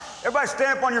Everybody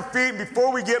stand up on your feet.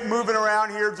 Before we get moving around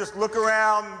here, just look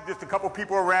around, just a couple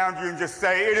people around you, and just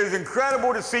say, it is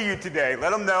incredible to see you today.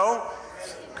 Let them know.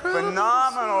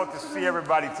 Phenomenal to see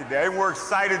everybody today. We're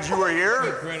excited you are here.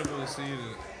 Incredible to see you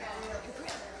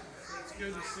today. It's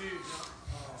good to see you.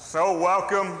 So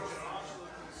welcome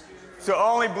to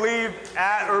Only Believe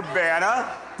at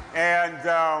Urbana.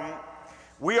 And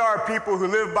we are people who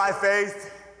live by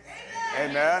faith.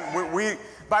 Amen. We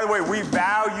by the way, we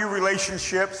value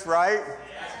relationships, right?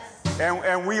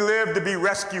 And we live to be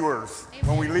rescuers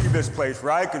when we leave this place,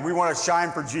 right? Because we want to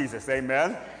shine for Jesus.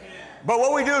 Amen. But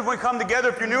what we do is when we come together,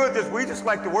 if you're new at this, we just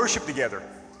like to worship together.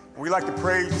 We like to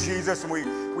praise Jesus, and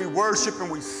we worship and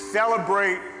we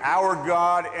celebrate our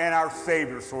God and our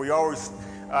Savior. So we always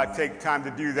take time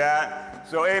to do that.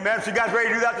 So amen. So you guys ready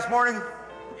to do that this morning?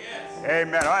 Yes.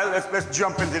 Amen. All right, let's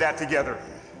jump into that together.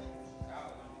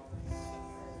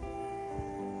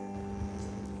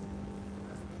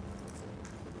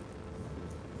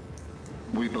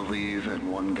 We believe in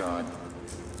one God,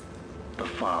 the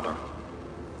Father,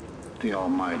 the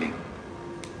Almighty,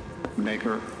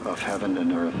 maker of heaven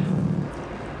and earth,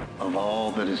 of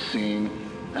all that is seen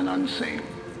and unseen.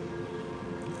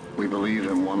 We believe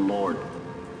in one Lord,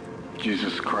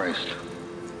 Jesus Christ,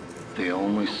 the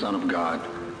only Son of God,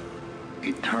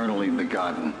 eternally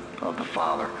begotten of the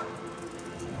Father,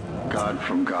 God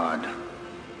from God,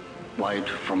 light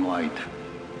from light,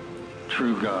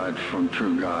 true God from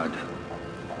true God,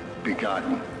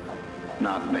 begotten,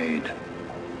 not made,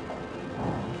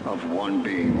 of one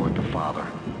being with the Father.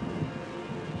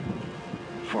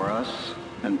 For us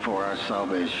and for our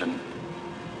salvation,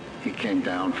 he came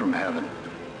down from heaven.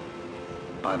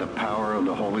 By the power of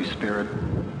the Holy Spirit,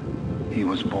 he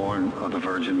was born of the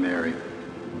Virgin Mary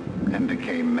and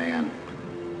became man.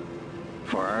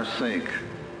 For our sake,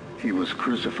 he was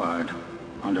crucified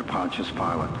under Pontius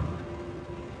Pilate.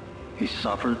 He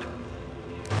suffered,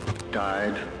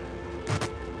 died,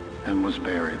 and was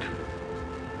buried.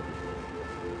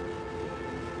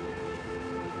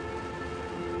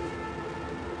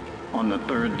 On the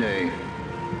third day,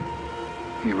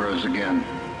 he rose again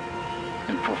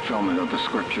in fulfillment of the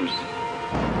Scriptures.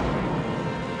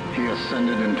 He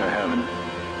ascended into heaven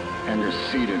and is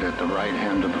seated at the right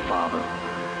hand of the Father.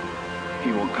 He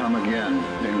will come again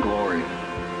in glory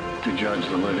to judge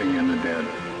the living and the dead,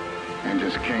 and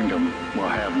his kingdom will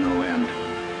have no end.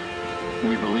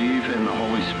 We believe in the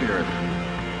Holy Spirit,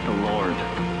 the Lord,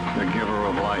 the giver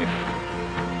of life,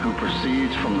 who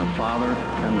proceeds from the Father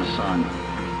and the Son,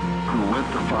 who with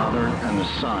the Father and the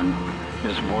Son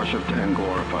is worshipped and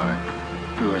glorified,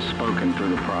 who has spoken through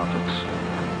the prophets.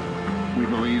 We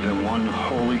believe in one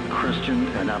holy Christian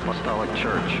and apostolic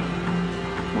church.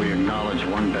 We acknowledge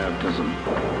one baptism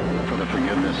for the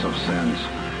forgiveness of sins,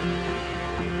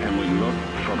 and we look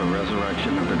for the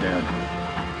resurrection of the dead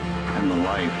and the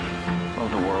life of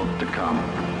the world to come.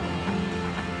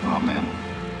 Amen.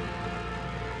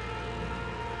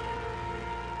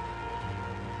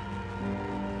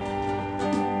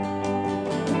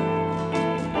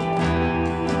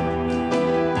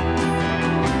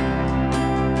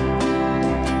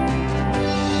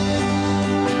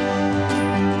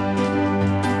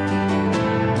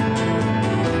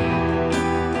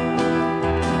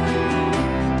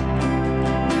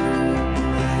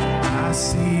 I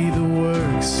see the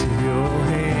works of your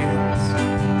hands.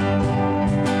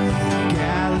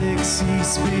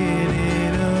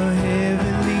 Spinning a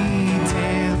heavenly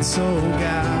dance, oh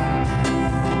God,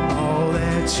 all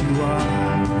that you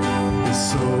are is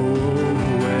so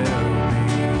overwhelming.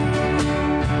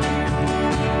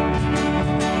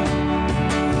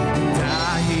 And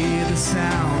I hear the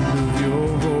sound of your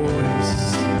voice,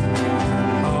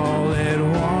 all at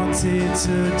once it's a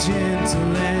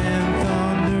gentle and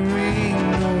thundering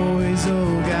noise,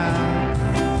 oh God,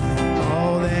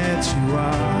 all that you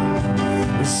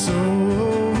are is so overwhelming.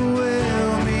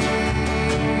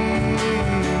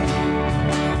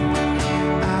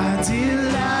 I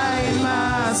delight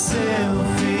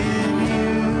myself in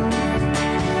you,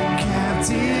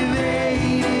 captivated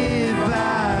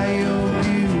by your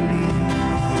beauty.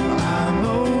 I'm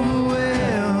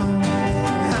overwhelmed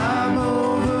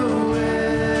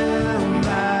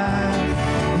by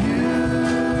you.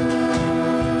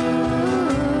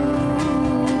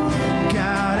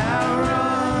 God, I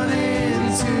run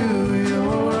into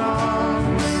your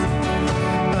arms,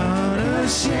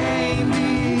 unashamed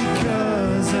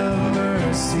because of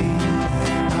mercy.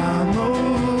 I'm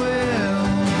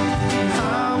overwhelmed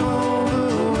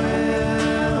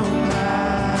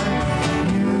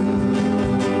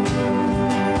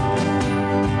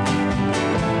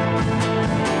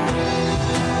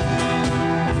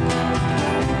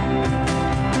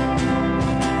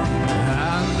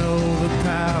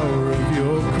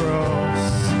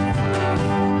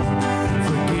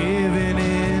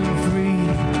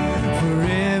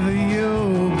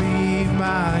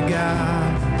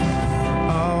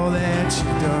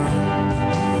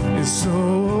done is so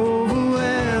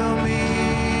overwhelming.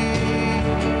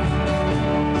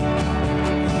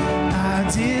 I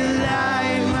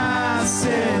delight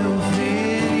myself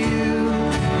in you,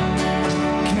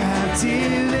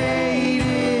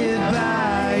 captivated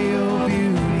by your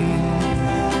beauty.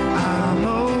 I'm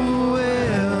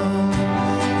overwhelmed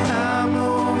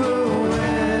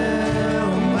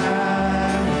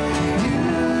by you.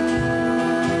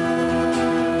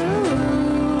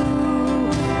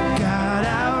 God, I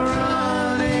run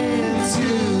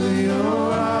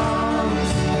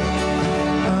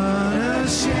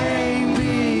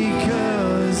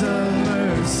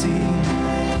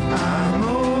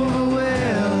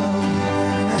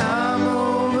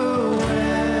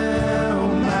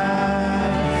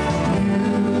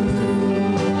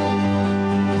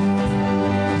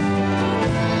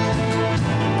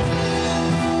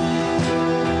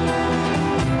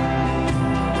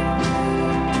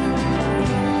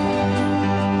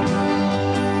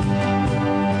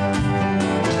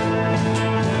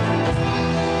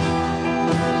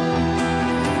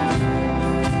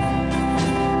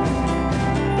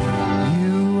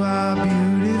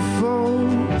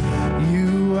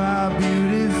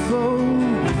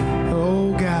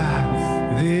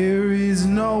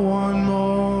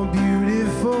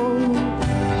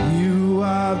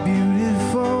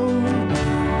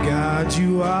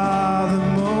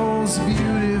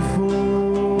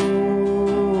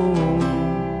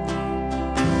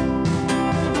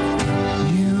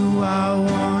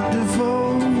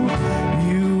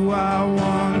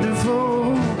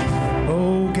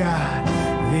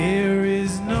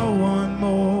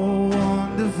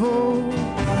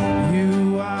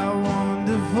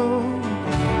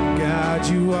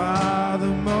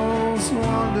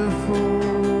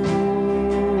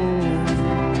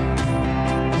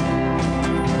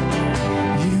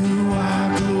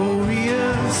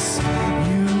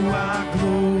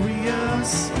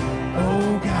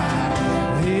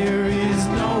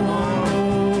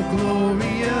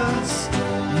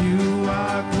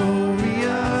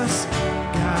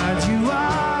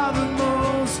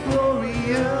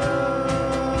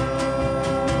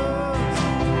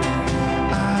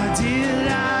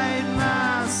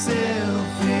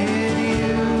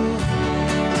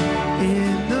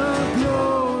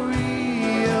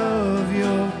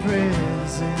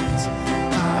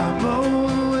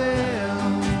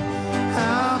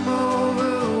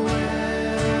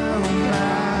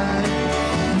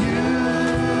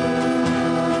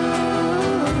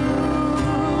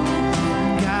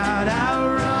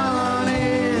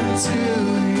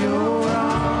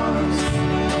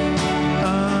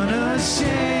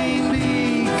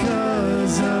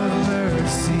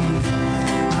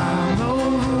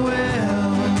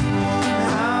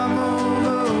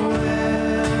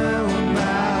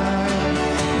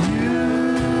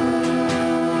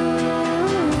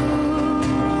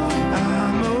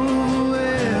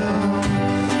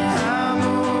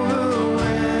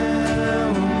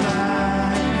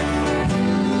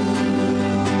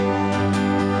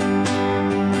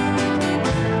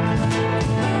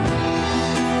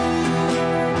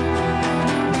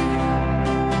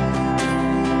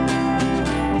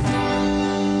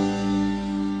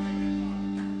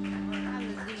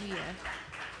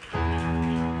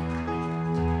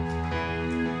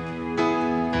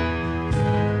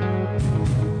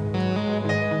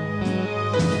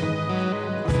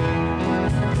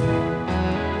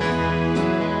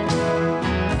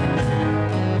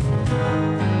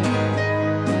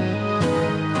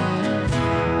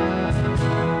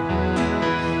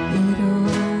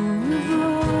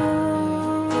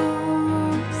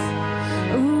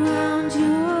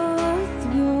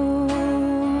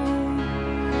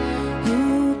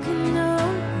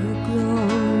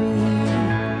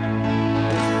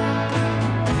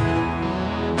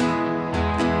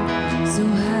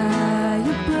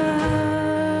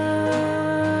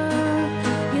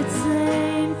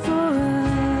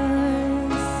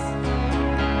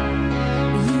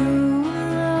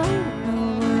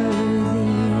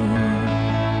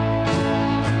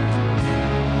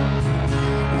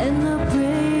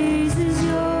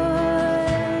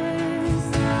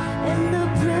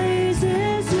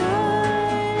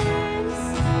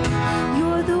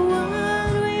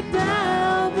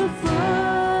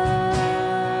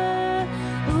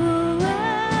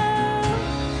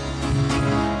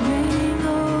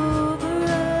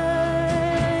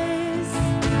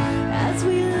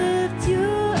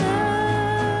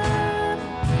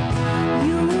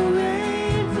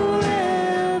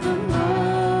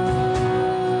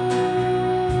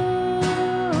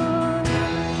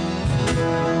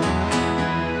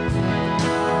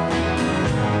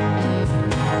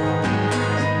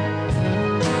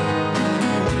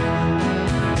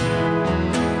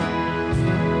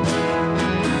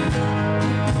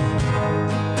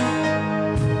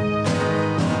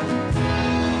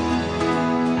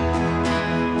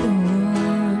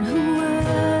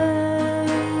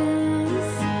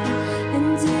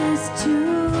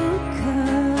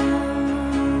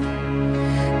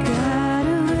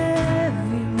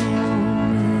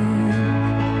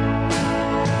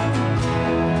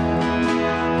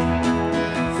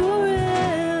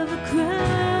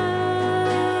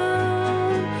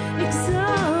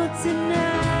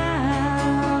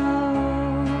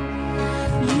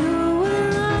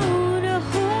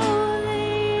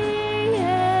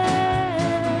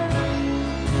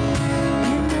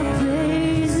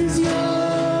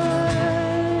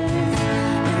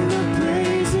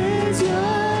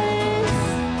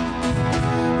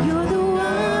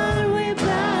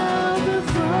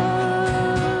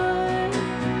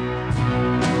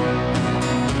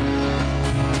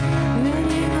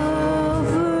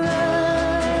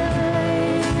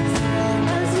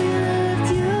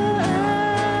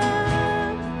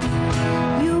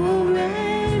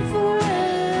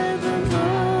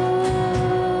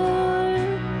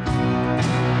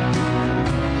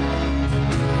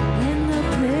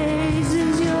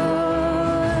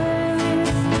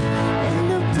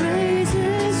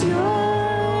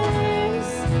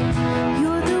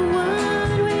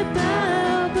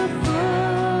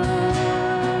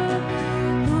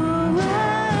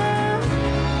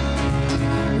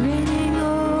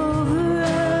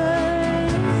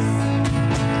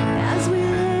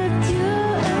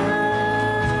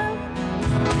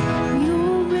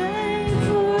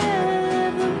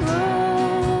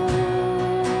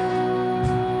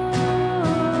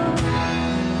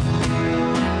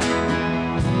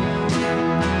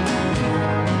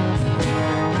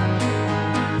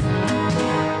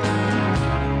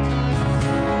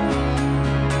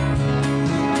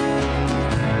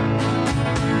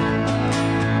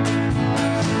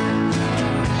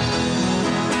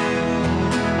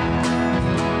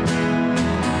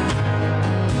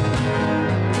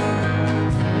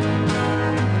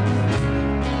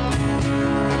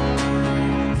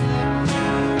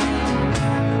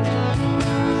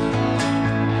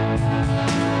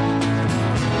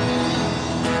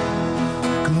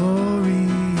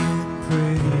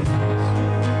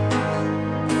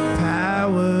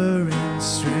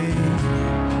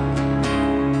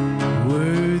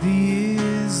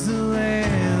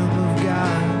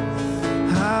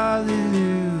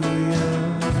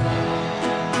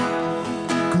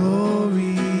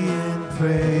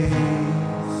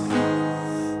praise,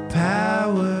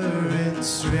 power and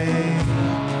strength.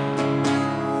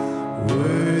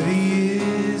 Worthy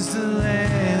is the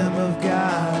Lamb of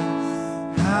God.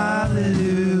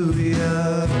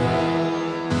 Hallelujah.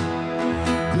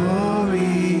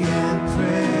 Glory and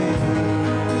praise,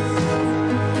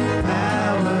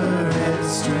 power and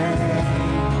strength.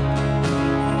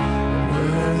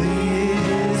 Worthy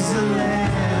is the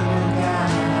Lamb of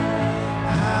God.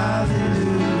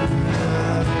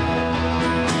 Hallelujah.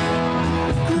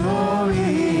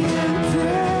 Glory and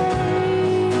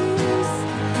praise,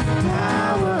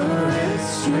 power and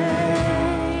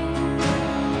strength.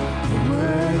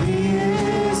 Worthy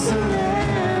is the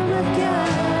Lamb of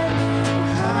God.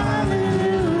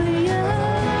 Hallelujah.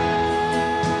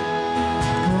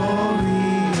 Glory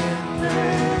and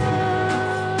praise,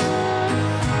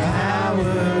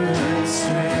 power and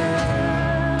strength.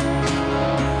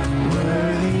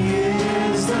 Worthy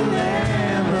is the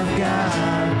Lamb of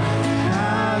God.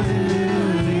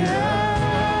 Hallelujah.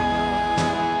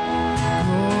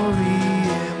 Glory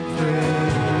and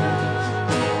praise,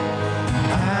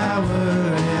 power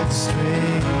and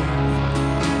strength.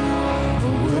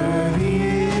 Worthy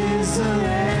is the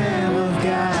Lamb of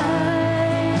God.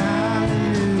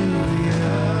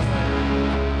 Hallelujah.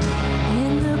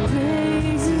 And the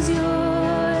praise is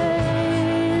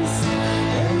yours,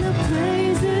 and the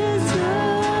praise is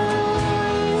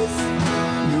yours.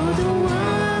 You're the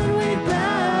one we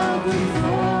bow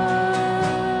before.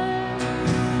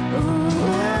 Oh,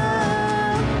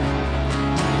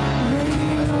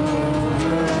 reign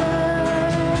over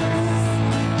us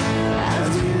as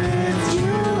we lift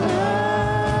you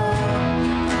up.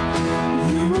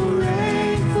 You will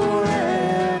reign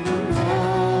forevermore.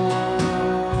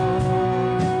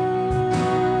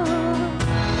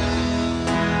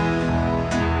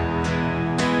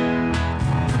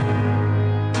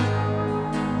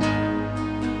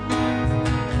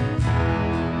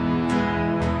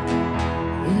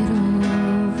 It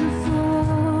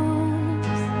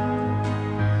overflows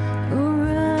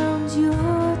around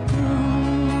your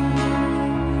throne.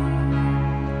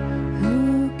 Who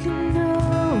can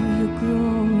know your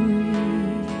glory?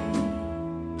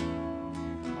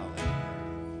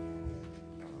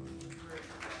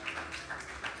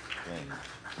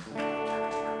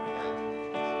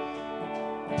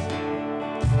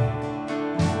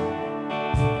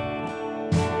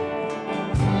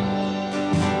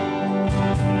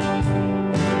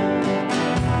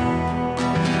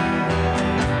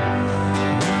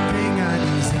 Thing I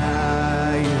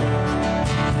desire,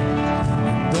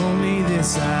 and only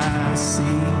this I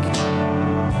seek.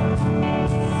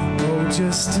 Oh,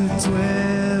 just to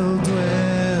dwell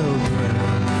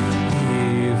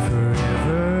here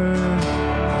forever.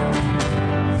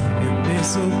 And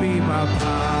this'll be my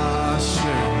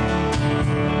posture,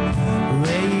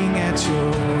 laying at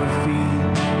your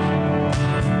feet.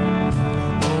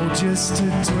 Oh, just to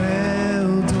dwell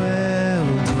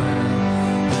here forever.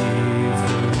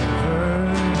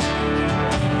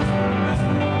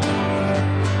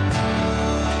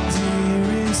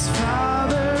 Dearest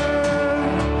Father,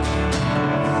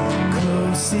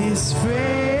 closest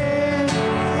friend,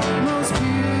 most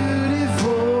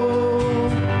beautiful,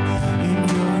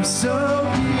 and you're so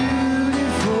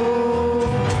beautiful.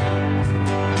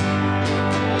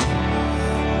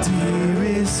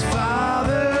 Dearest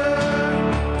Father,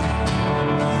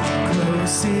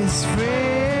 closest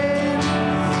friend,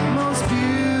 most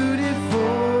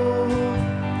beautiful,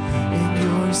 and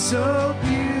you're so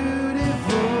beautiful.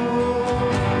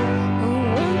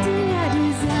 One thing I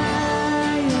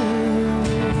desire,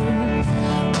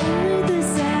 only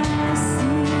this I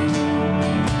seek,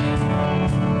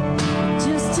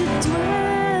 just to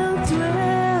dwell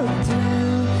here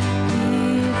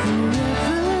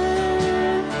forever.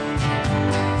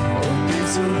 Oh,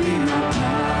 this will be my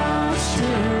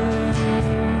posture,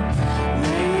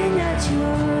 laying at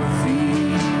your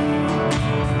feet.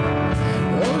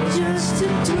 Oh, just to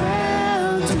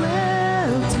dwell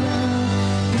here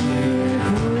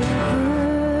forever.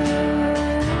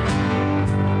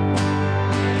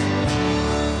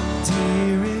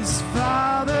 Dearest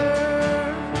Father,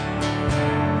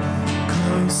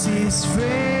 closest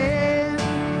friend,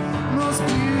 most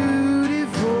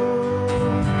beautiful,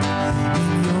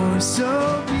 and you're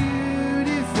so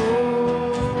beautiful.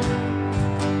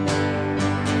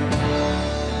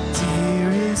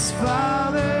 Dearest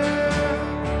Father,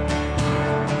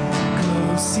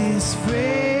 closest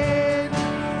friend,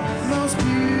 most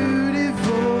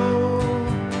beautiful,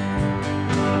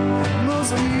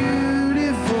 most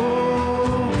beautiful.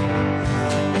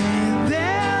 And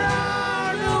there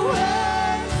are no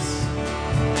words,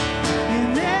 and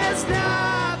there's not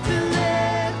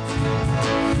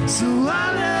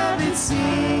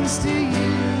sings to you.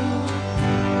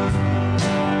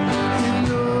 And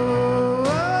oh,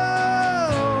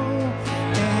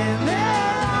 and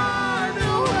there are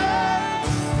no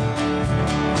words,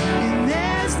 and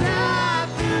there's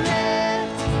nothing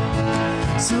left.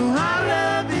 So our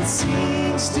love, it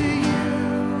sings to you.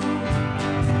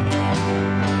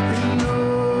 And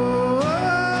oh,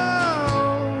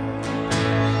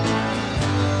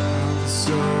 I'm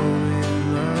so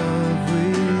in love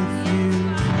with you.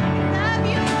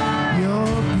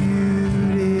 You're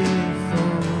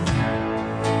beautiful,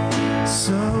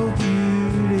 so beautiful.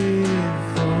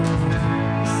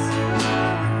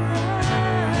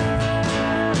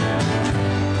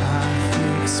 I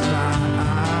fix my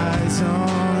eyes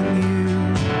on you.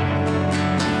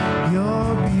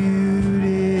 You're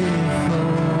beautiful,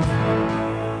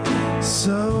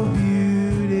 so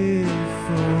beautiful.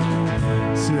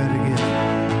 Let's do that again.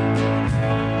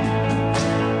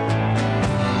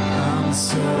 I'm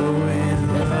so in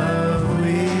love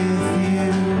with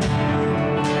you.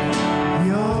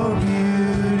 You're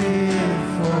beautiful,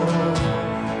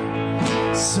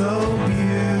 so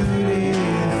beautiful.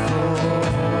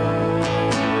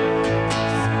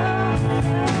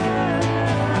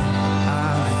 I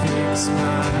fix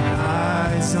my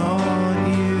eyes on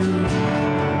you.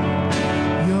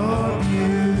 You're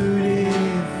beautiful,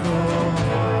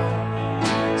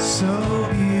 so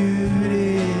beautiful.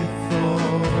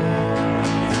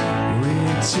 We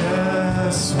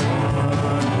just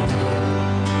want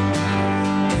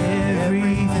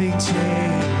everything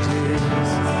changes.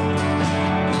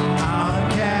 I'm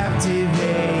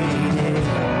captivated,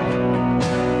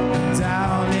 and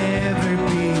I'll never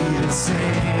be the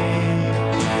same.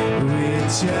 We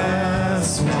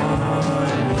just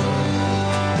want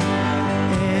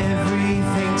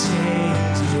everything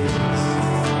changes,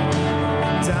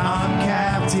 and I'm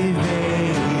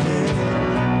captivated,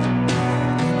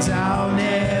 and I'll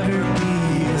never be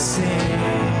the same.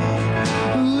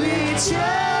 We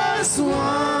just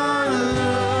want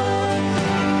love,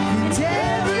 and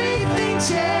everything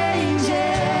changes,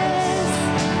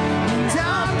 and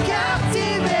I'm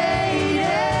captivated,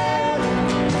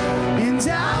 and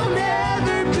I'll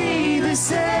never be the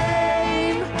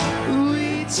same. We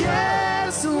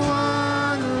just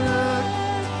want love,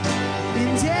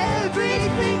 and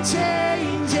everything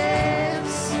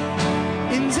changes,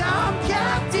 and I'm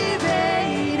captivated,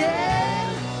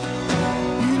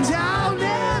 and I'll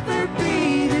never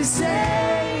be the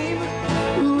same.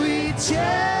 We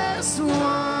just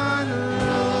want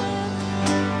love.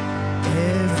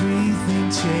 Everything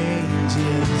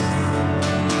changes.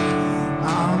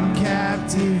 I'm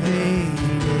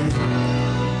captivated,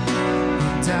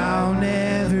 and I'll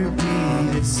never be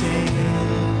the same.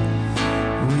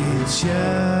 We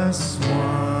just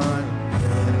want.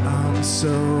 I'm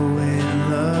so in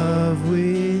love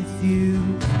with you.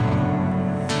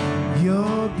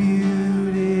 You're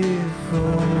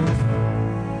beautiful,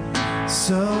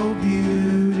 so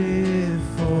beautiful.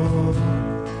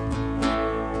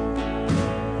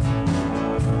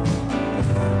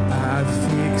 I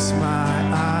fix my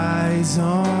eyes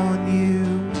on you.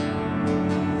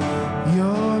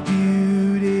 You're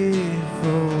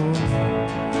beautiful,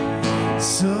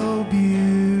 so beautiful.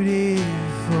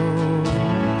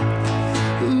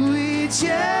 We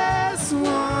just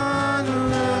want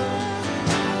love,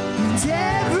 and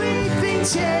everything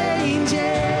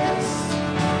changes,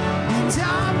 and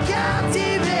I'm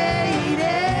captivated,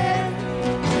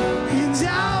 and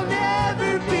I'll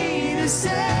never be the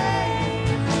same.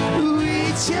 We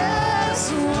just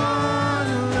want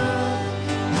love,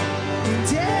 and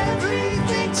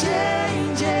everything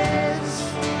changes,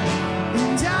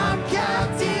 and I'm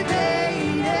captivated,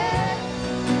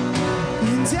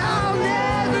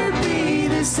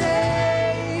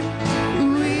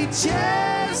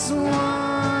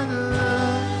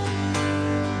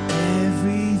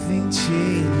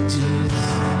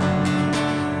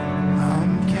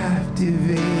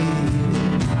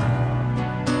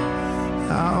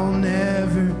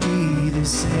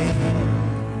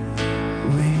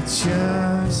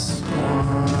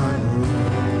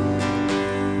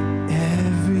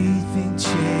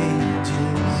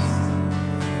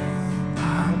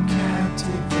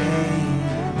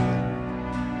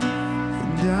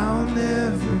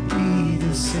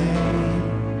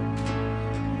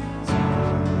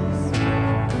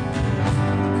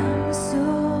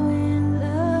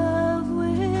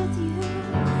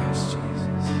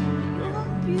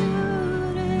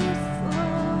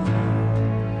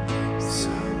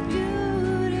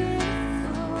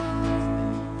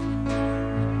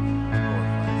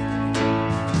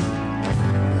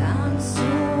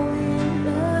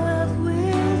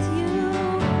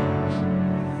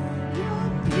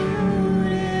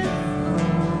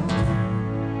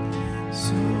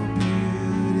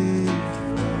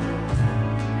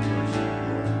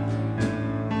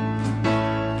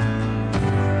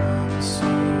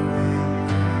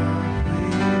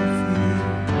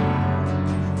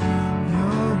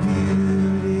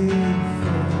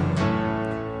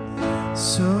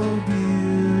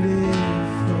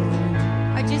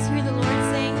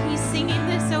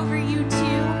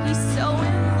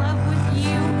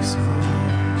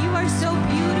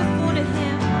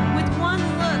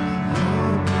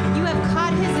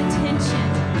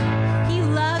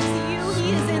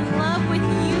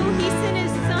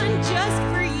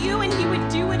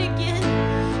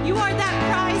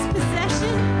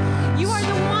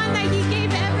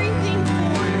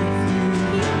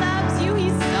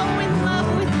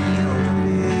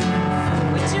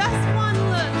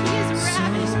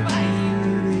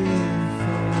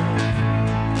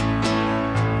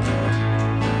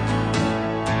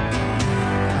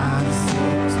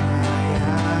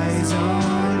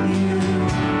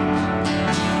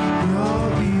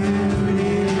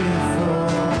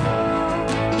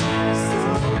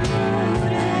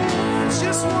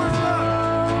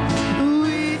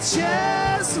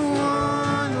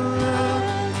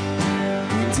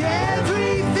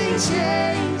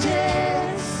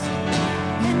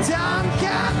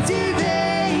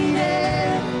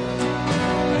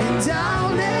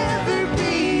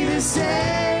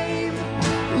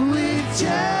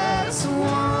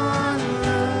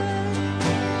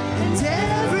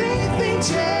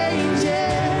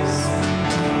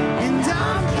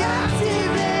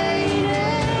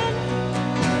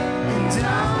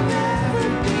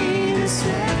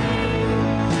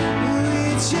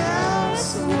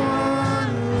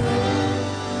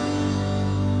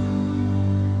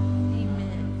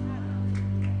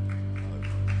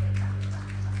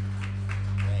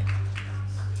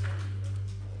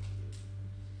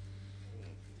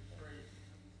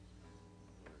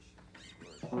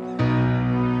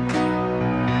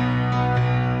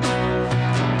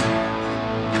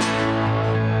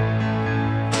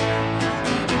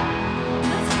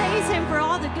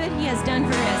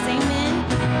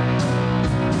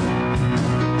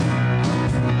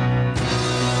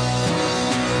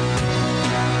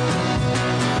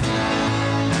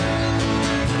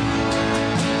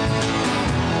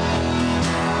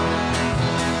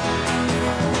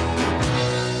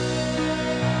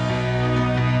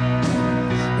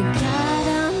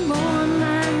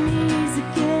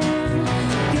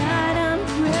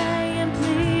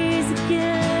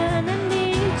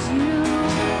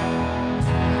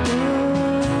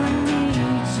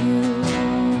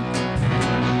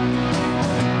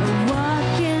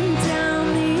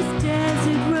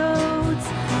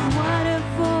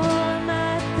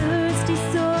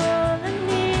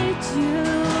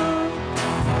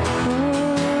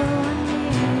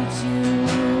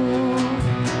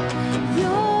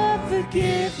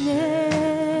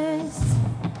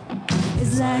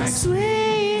 It's like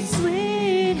sweet,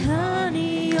 sweet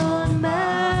honey on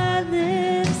my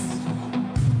lips.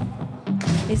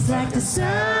 It's like the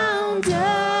sound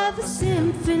of a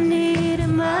symphony to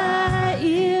my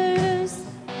ears.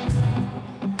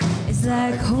 It's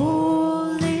like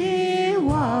holy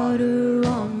water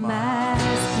on my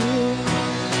skin.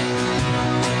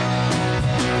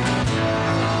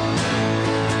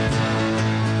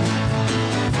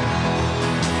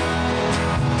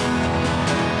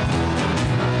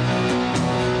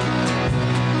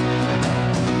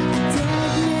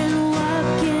 Dead men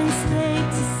walking slave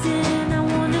to sin. I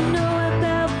wanna know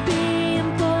about being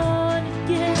born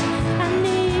again. I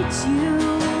need you.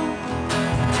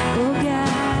 Oh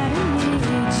God, I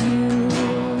need you.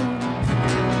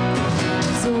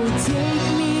 So take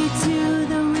me to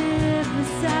the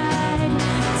riverside.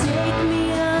 Take me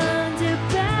under,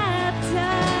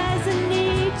 baptize. I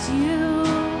need you.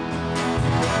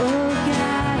 Oh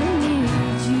God, I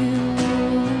need you.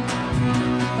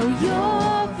 Oh,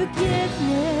 your forgiveness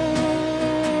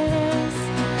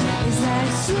is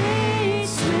like sweet,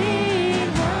 sweet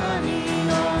honey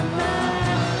on my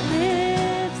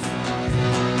lips.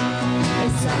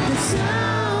 It's like the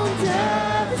sound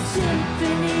of a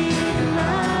symphony in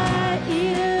my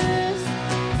ears.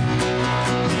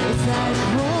 It's like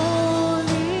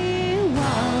holy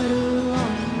water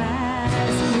on my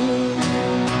skin.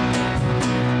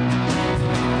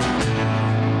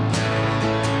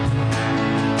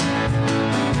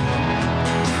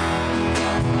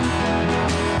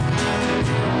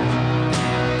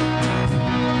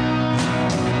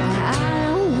 I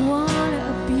don't wanna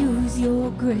abuse your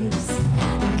grace.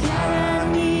 God,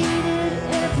 I need it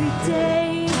every day.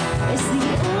 It's the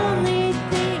only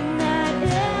thing that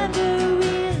ever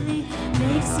really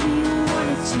makes me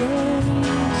wanna change.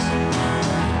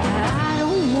 I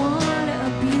don't wanna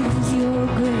abuse your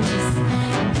grace.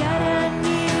 God, I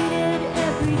need it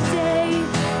every day.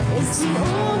 It's the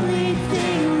only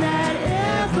thing that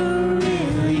ever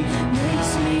really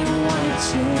makes me wanna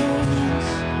change.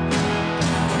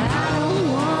 I don't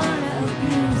wanna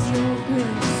abuse your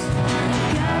grace.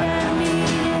 God, I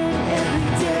need it every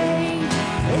day.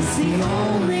 It's the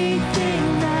only thing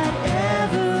that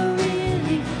ever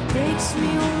really makes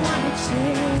me wanna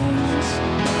change.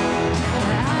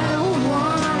 I don't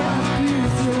wanna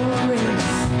abuse your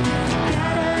grace.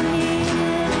 God, I need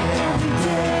it every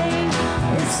day.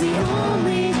 It's the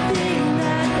only thing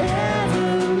that ever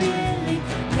really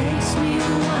makes me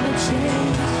wanna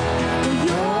change.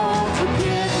 Your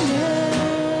forgiveness,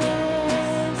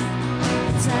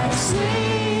 it's like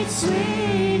sweet,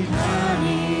 sweet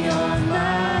honey on my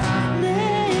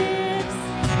lips.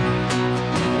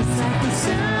 It's like the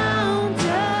sound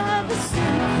of a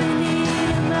symphony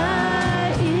in my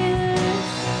ears.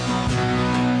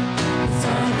 It's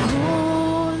like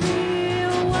holy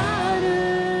water.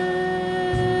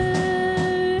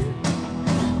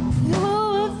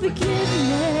 Your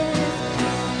forgiveness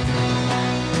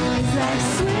is like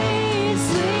sweet,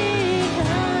 sweet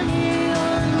honey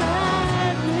on my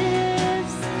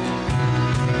lips.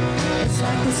 It's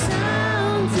like the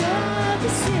sound of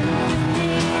a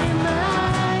symphony in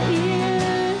my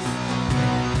ears.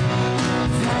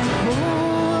 It's like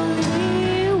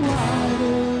holy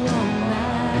water on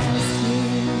my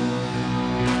skin.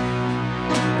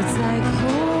 It's like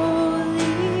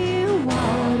holy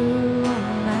water on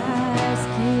my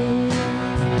skin.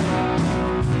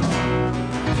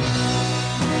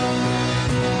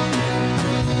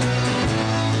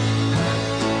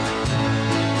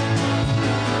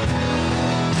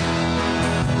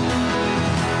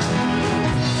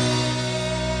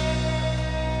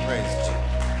 Praise.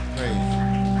 Praise.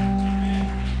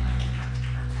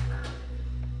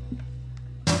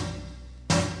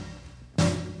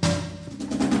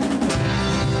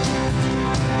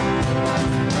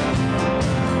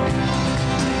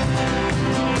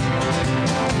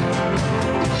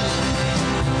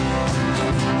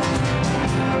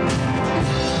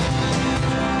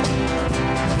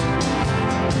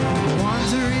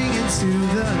 Wandering into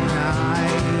the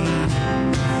night,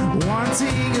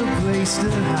 wanting a place to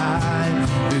hide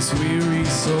this weary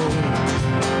soul,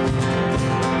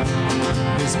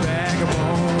 this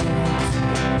vagabond.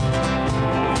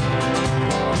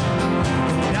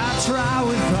 And I try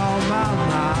with all my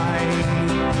might,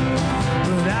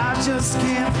 but I just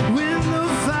can't win the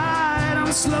fight.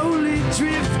 I'm slowly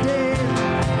drifting,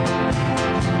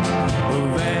 a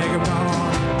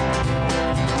vagabond.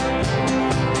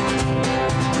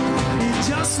 And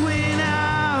just when I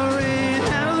ran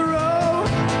out of the road,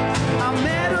 I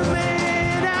met a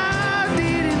man I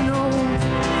didn't know,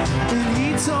 and he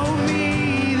told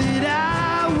me that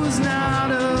I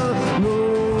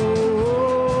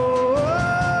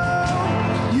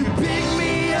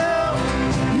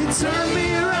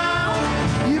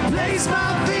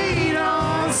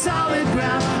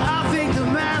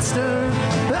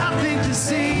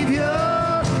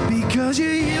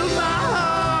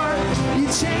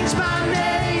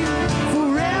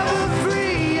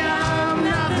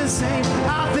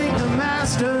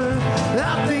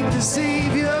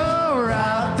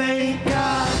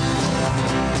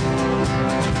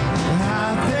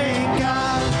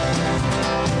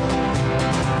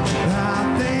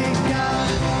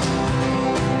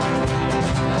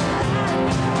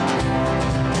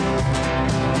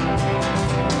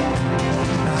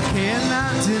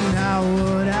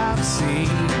see.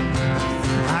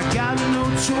 I got no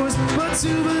choice but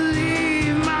to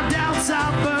believe. My doubts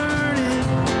are burning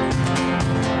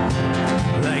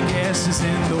like ashes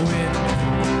in the wind.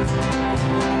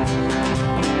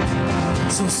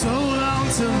 So long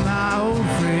to my old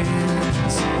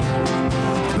friends.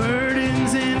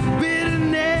 Burdens and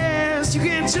bitterness, you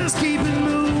can't just keep it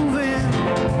moving.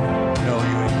 No,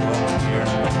 you ain't welcome here.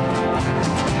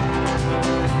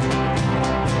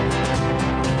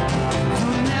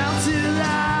 From now till I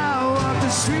walk the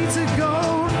streets of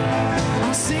gold,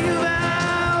 I'll sing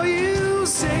about you,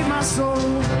 save my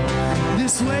soul.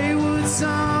 This wayward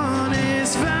son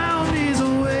has found his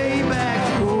way back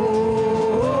home.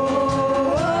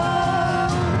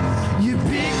 You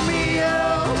pick me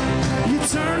up, you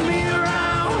turn me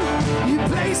around, you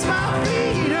place my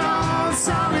feet on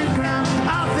solid ground.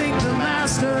 I thank the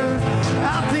Master,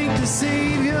 I thank the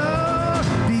Savior,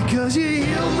 because you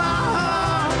healed my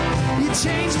heart, you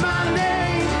changed my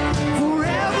name,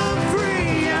 forever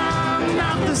free. I'm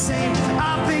not the same.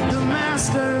 I thank the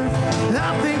Master,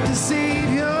 I thank the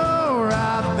Savior,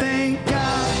 I thank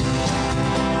God,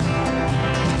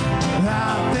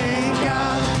 I thank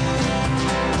God,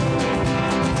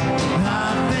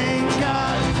 I thank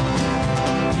God,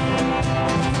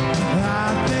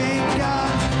 I thank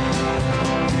God.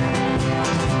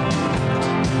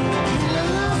 I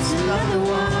lost another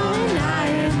one, I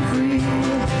am free,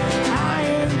 I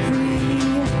am free,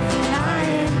 I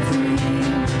am free.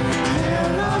 I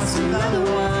lost another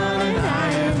one, and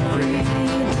I am free,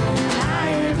 I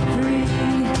am free,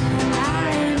 I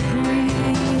am free.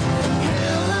 I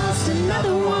lost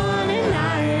another one, and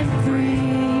I am free,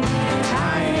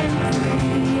 I am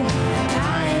free,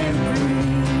 I am free.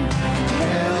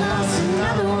 I lost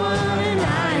another one, and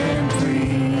I am free,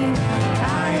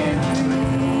 I am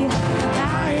free,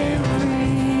 I am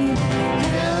free.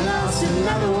 I lost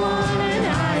another one, and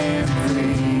I am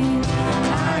free,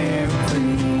 I am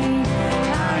free,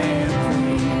 I am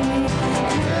free.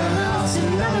 I lost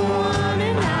another one,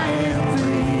 and I am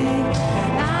free,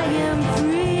 I am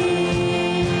free.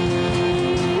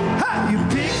 You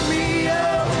pick me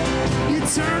up, you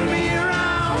turn me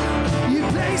around, you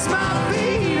place my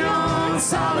feet on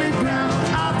solid ground.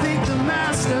 I thank the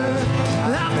Master,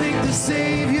 I thank the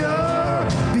Savior,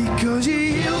 because you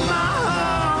healed my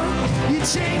heart, you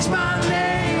changed my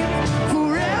name,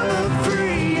 forever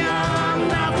free. I'm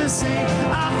not the same.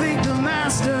 I thank the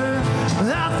Master,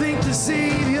 I thank the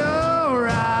Savior,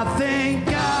 I thank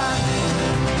God,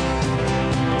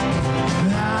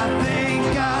 I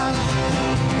thank God,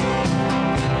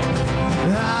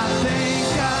 I thank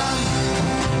God,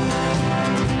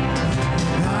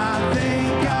 I thank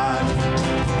God.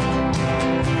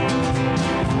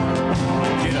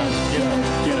 Get up, get up,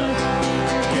 get up.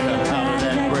 Get up out of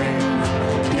that grave.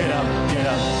 Get up, get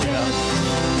up, get up.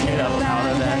 Get up out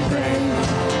of that grave.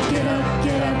 Get up,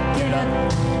 get up, get up.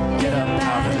 Get up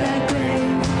out of that grave.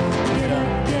 Get up,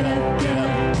 get up, get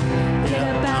up. Get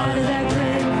up out of that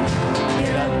grave.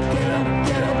 Get up, get up,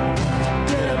 get up.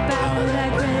 Get up out of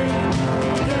that grave.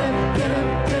 Get up, get up,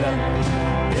 get up.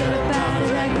 Get up out of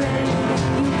that grave.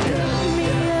 You pick me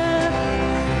up,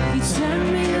 you turn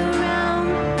me around,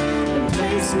 and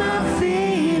place my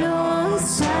feet on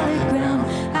solid ground.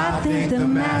 I thank the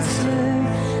Master,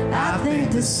 I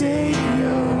thank the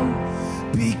Savior,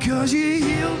 Because you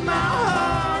healed my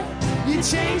heart, you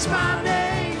changed my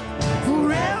name,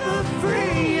 forever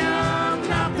free. I'm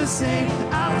not the same.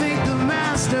 I thank the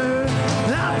Master,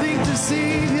 I thank the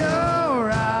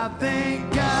Savior, I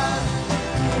thank God,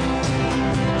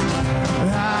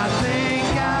 I thank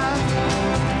God,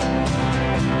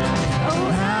 oh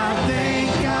I thank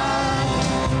God,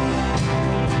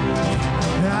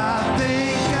 I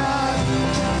thank God,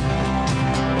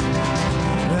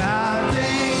 I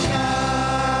thank God.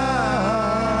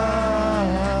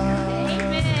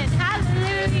 Amen.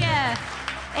 Hallelujah.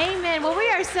 Amen. Well, we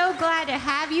are so glad to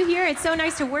have you here. It's so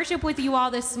nice to worship with you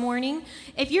all this morning.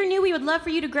 If you're new, we would love for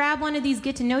you to grab one of these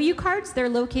Get to Know You cards. They're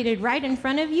located right in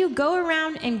front of you. Go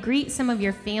around and greet some of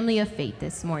your family of faith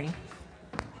this morning.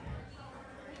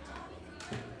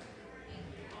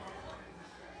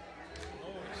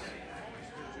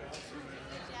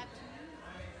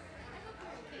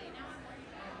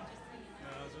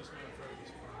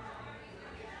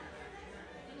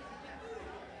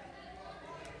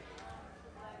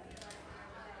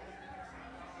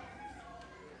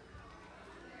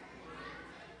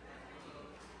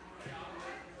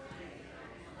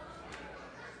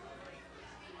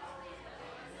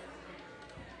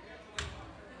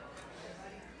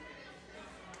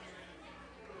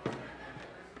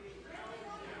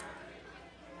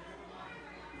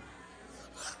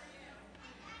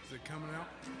 coming out.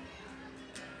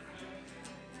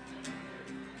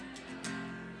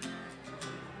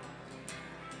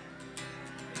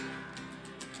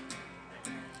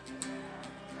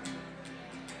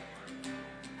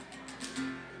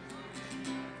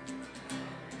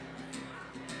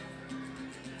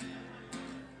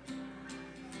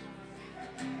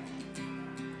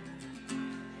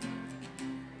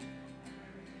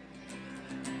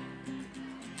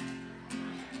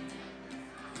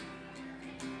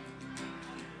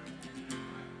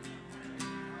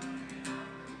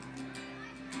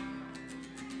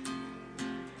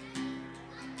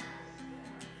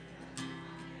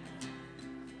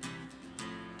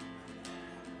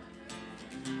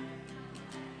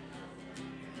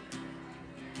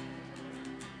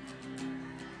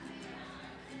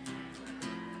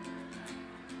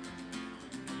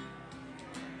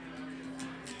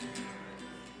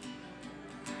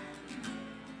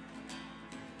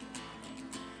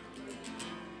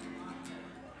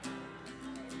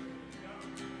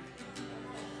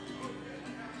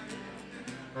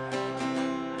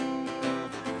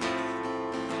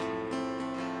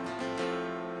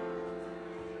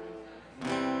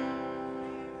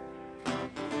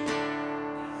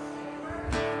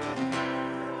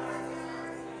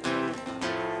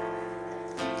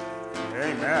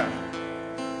 Amen.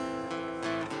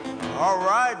 All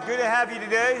right, good to have you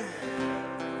today.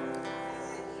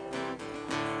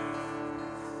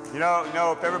 You know,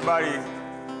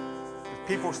 if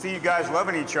people see you guys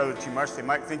loving each other too much, they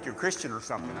might think you're Christian or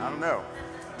something. I don't know.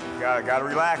 You gotta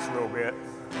relax a little bit.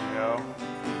 You know,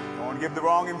 don't want to give the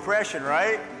wrong impression,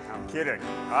 right? I'm kidding,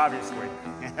 obviously.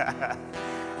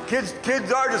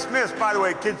 Kids are dismissed. By the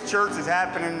way, kids' church is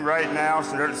happening right now,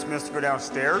 so they're dismissed to go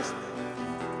downstairs.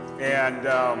 And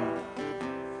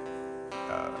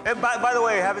by the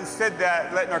way, having said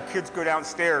that, letting our kids go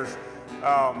downstairs,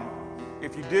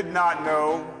 if you did not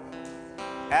know,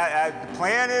 the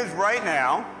plan is right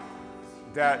now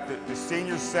that the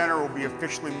senior center will be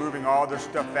officially moving all their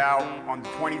stuff out on the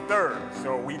 23rd,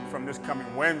 so a week from this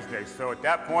coming Wednesday. So at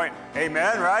that point,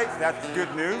 amen, right? That's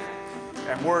good news.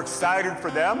 And we're excited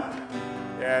for them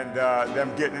and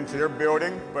them getting into their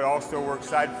building, but also we're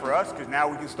excited for us because now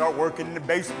we can start working in the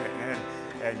basement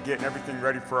and getting everything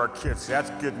ready for our kids. So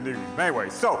that's good news. But anyway,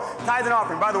 so tithe and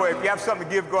offering. By the way, if you have something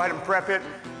to give, go ahead and prep it.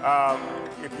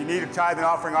 If you need a tithe and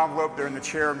offering envelope, they're in the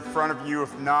chair in front of you.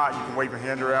 If not, you can wave your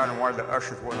hand around and one of the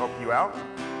ushers will help you out.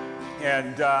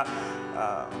 And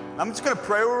I'm just going to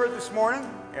pray over it this morning.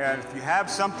 And if you have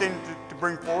something to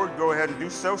bring forward, go ahead and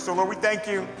do so. So, Lord, we thank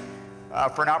you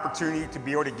for an opportunity to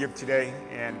be able to give today.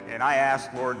 And I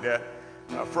ask, Lord, that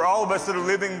for all of us that are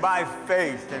living by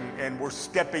faith and we're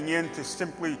stepping into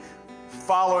simply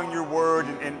following your word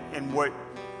and what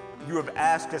you have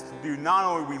asked us to do, not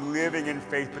only are we living in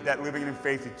faith, but that living in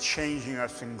faith is changing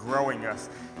us and growing us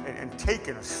and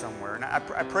taking us somewhere. And I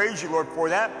praise you, Lord, for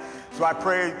that. So I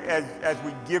pray as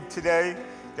we give today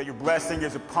that your blessing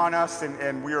is upon us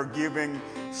and we are giving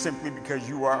simply because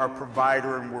you are our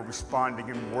provider and we're responding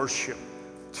in worship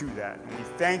to that. And we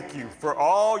thank you for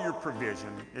all your provision.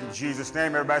 In Jesus'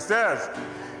 name, everybody says,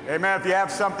 amen. If you have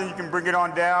something, you can bring it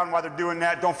on down. While they're doing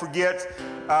that, don't forget,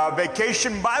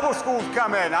 Vacation Bible School's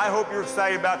coming. I hope you're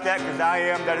excited about that because I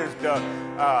am. That is the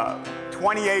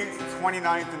 28th,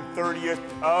 29th, and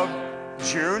 30th of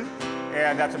June.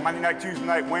 And that's a Monday night, Tuesday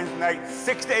night, Wednesday night,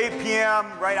 6 to 8 p.m.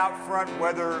 right out front,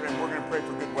 weather, and we're going to pray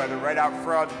for good weather right out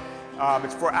front.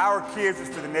 It's for our kids. It's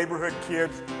for the neighborhood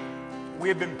kids. We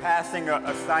have been passing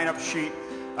a sign-up sheet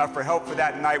for help for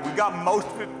that night. We got most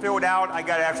of it filled out.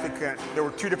 There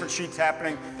were two different sheets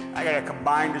happening. I got to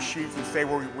combine the sheets and say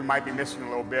where we might be missing a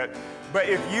little bit. But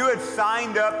if you had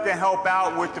signed up to help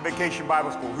out with the Vacation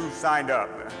Bible School, who signed up?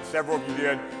 Several of you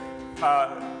did.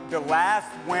 The last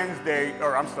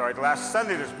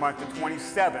Sunday this month, the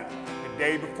 27th, the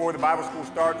day before the Bible school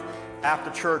starts, after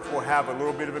church, we'll have a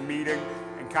little bit of a meeting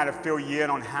and kind of fill you in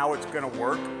on how it's going to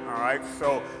work, all right?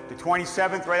 So the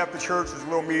 27th, right after church, is a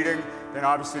little meeting. Then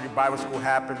obviously the Bible school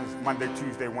happens Monday,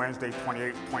 Tuesday, Wednesday,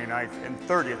 28th, 29th, and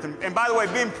 30th. And by the way,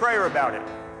 be in prayer about it.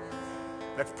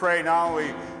 Let's pray not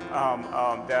only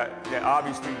that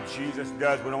obviously Jesus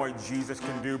does what only Jesus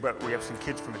can do, but we have some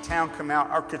kids from the town come out.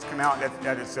 Our kids come out.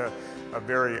 That is a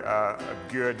very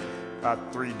good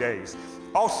 3 days.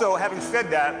 Also, having said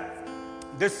that,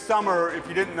 this summer, if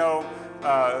you didn't know,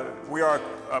 we are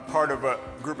a part of a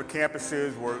group of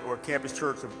campuses. We're a campus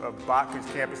church of Botkin's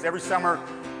campus. Every summer,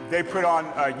 they put on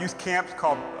youth camps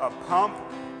called Pump.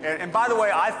 And by the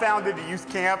way, I founded a youth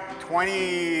camp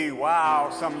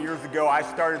some years ago. I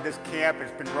started this camp.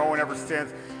 It's been growing ever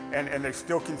since, and they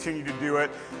still continue to do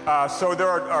it. So there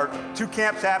are two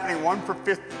camps happening, one for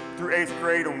 5th through 8th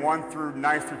grade and one through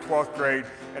 9th through 12th grade,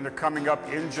 and they're coming up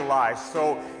in July.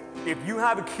 So if you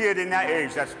have a kid in that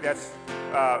age, that's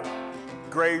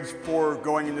grades for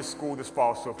going into school this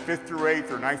fall, so 5th through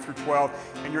 8th or 9th through 12th,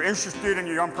 and you're interested in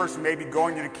your young person maybe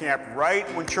going to the camp right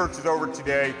when church is over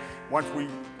today, once we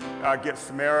get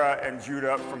Samara and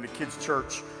Judah from the kids'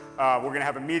 church, we're going to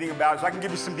have a meeting about it, so I can give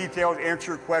you some details,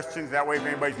 answer your questions. That way, if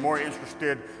anybody's more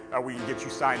interested, we can get you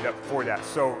signed up for that.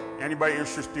 So anybody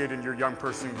interested in your young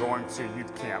person going to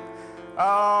youth camp.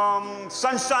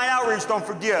 Sunshine Outreach, don't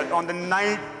forget, on the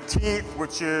 19th,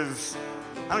 which is,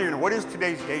 I don't even know, what is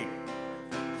today's date?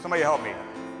 Somebody help me.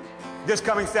 This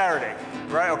coming Saturday,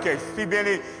 right? Okay, see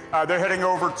Benny, they're heading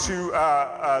over to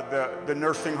the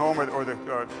nursing home or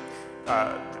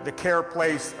the care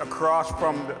place across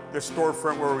from the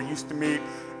storefront where we used to meet.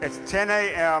 It's 10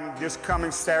 a.m. this coming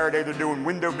Saturday. They're doing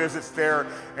window visits there,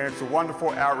 and it's a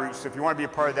wonderful outreach. So if you want to be a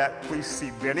part of that, please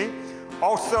see Benny.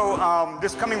 Also,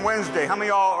 this coming Wednesday, how many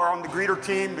of y'all are on the Greeter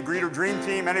team, the Greeter Dream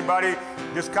Team? Anybody?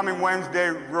 This coming Wednesday,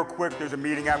 real quick, there's a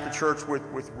meeting after church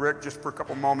with Rick just for a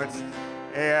couple moments.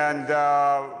 And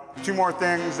 2 more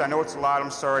things. I know it's a lot,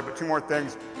 I'm sorry, but 2 more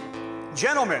things.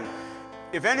 Gentlemen,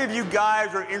 if any of you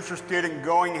guys are interested in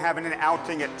going and having an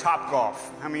outing at Topgolf,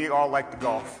 how many of y'all like to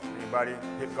golf? Anybody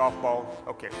hit golf balls?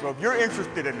 Okay, so if you're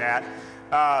interested in that,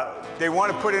 they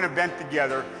want to put an event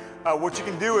together. What you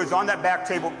can do is on that back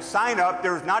table, sign up.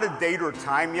 There's not a date or a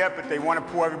time yet, but they want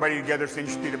to pull everybody together so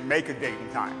you need to make a date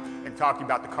and time and talking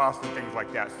about the cost and things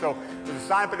like that. So there's a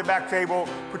sign up at the back table,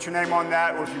 put your name on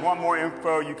that, or if you want more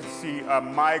info, you can see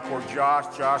Mike or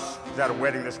Josh. Josh is at a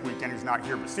wedding this weekend, he's not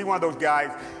here, but see one of those guys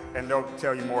and they'll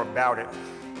tell you more about it.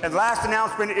 And last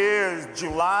announcement is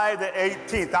July the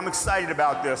 18th. I'm excited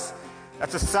about this.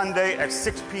 That's a Sunday at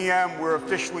 6 p.m. We're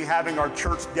officially having our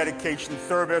church dedication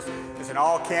service. It's an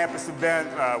all-campus event.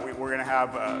 We're going to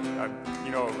have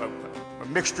a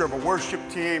mixture of a worship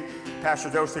team. Pastor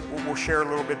Dosick will share a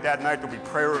little bit that night. There'll be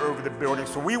prayer over the building.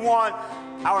 So we want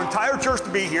our entire church to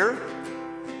be here,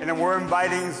 and then we're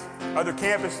inviting other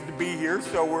campuses to be here.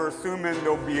 So we're assuming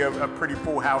there'll be a pretty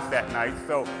full house that night.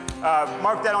 So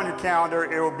mark that on your calendar.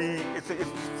 It's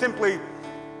simply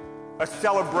a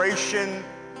celebration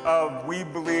of we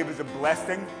believe is a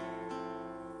blessing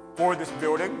for this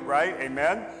building, right?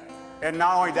 Amen. And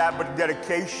not only that, but a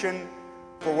dedication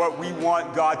for what we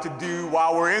want God to do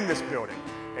while we're in this building.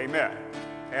 Amen.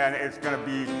 And it's going to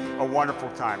be a wonderful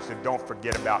time, so don't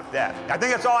forget about that. I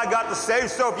think that's all I got to say.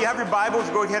 So if you have your Bibles,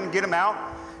 go ahead and get them out.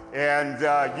 And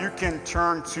you can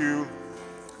turn to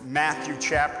Matthew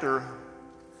chapter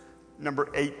number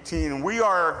 18. And we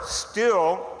are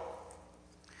still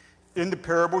in the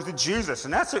parables of Jesus,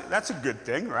 and that's a good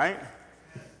thing, right?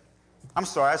 I'm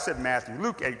sorry, I said Matthew.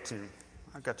 Luke 18.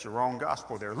 I got your wrong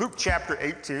gospel there. Luke chapter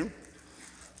 18.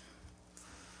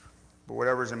 But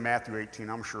whatever's in Matthew 18,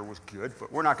 I'm sure was good,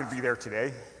 but we're not going to be there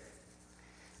today.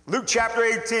 Luke chapter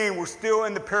 18, we're still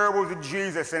in the parables of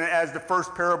Jesus, and as the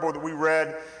first parable that we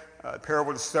read,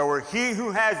 parable of the sower, he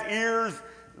who has ears,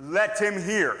 let him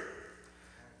hear.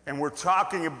 And we're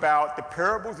talking about the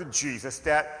parables of Jesus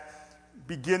that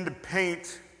begin to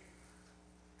paint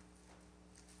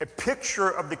a picture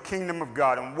of the kingdom of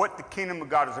God and what the kingdom of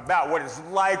God is about, what it's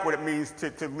like, what it means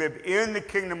to live in the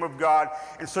kingdom of God.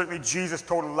 And certainly Jesus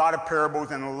told a lot of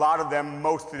parables, and a lot of them,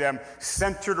 most of them,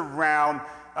 centered around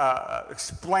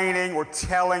explaining or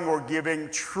telling or giving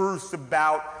truths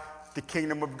about the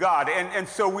kingdom of God. And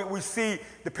so we see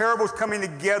the parables coming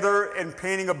together and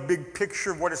painting a big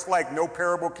picture of what it's like. No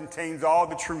parable contains all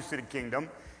the truths of the kingdom.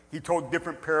 He told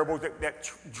different parables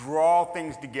that draw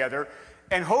things together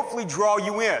and hopefully draw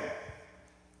you in.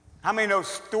 How many know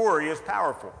story is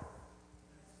powerful?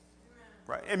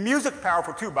 Right? And music's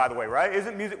powerful too, by the way, right?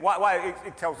 Isn't music? Why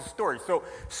it tells a story. So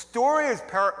story is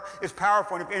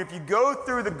powerful. And if you go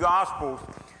through the Gospels,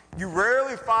 you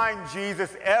rarely find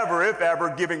Jesus ever, if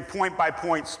ever, giving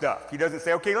point-by-point stuff. He doesn't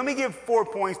say, okay, let me give 4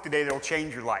 points today that will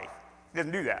change your life. He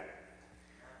doesn't do that.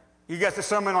 He gets the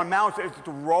Sermon on the Mount. It's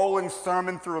a rolling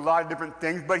sermon through a lot of different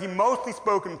things, but he mostly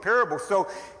spoke in parables. So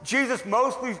Jesus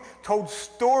mostly told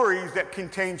stories that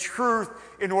contain truth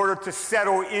in order to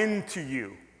settle into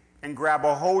you and grab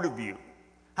a hold of you.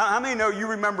 How many know you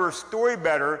remember a story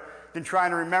better than trying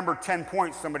to remember 10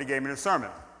 points somebody gave in a sermon?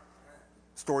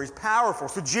 Story's powerful.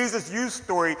 So Jesus used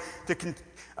story to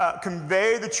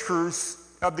convey the truths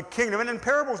of the kingdom. And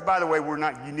parables, by the way, were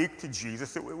not unique to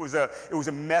Jesus. It was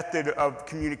a method of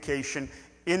communication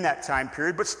in that time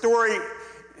period. But story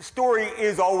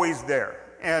is always there.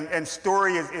 And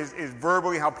story is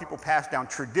verbally how people pass down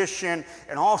tradition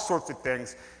and all sorts of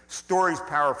things. Story's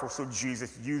powerful, so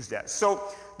Jesus used that. So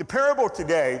the parable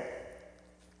today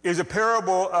is a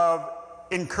parable of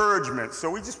encouragement. So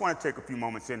we just want to take a few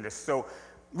moments in this. So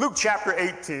Luke chapter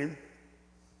 18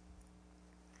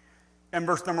 and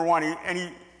verse number 1, and he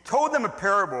told them a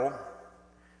parable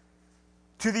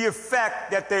to the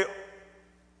effect that they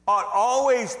ought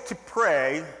always to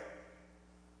pray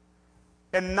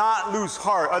and not lose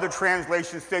heart. Other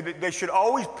translations say that they should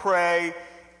always pray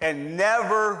and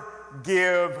never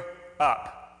give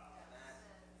up.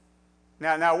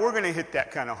 Now we're going to hit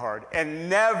that kind of hard. And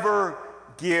never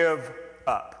give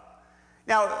up.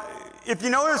 Now, if you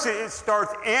notice, it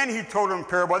starts, and he told them a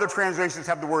parable. Other translations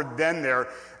have the word then there.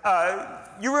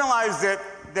 You realize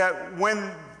that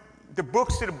when the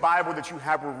books of the Bible that you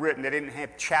have were written, they didn't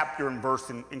have chapter and verse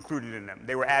included in them.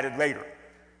 They were added later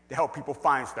to help people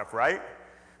find stuff, right?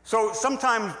 So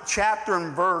sometimes chapter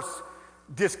and verse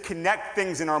disconnect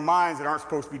things in our minds that aren't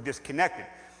supposed to be disconnected.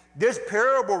 This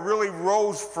parable really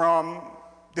rose from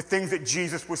the things that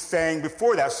Jesus was saying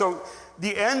before that. So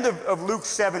the end of Luke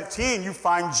 17, you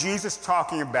find Jesus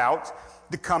talking about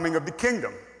the coming of the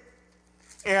kingdom.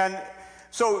 And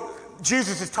so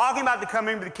Jesus is talking about the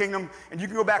coming of the kingdom, and you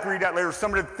can go back and read that later.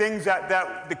 Some of the things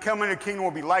that the coming of the kingdom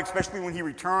will be like, especially when he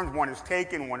returns, one is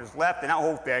taken, one is left, and that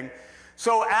whole thing.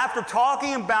 So after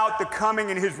talking about the coming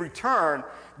and his return,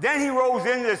 then he rose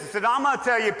into this and said, I'm going to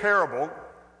tell you a parable.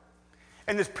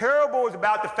 And this parable is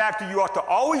about the fact that you ought to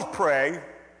always pray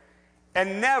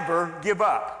and never give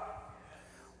up.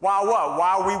 While what?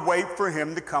 While we wait for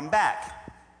him to come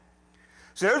back.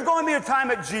 So there's going to be a time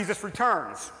that Jesus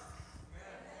returns.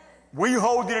 We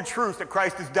hold to the truth that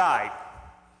Christ has died,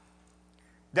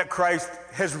 that Christ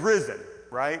has risen,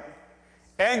 right?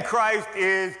 And Christ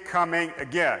is coming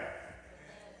again.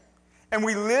 And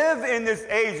we live in this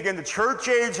age. Again, the church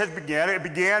age has begun. It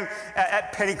began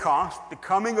at Pentecost, the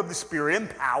coming of the Spirit in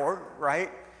power,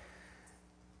 right?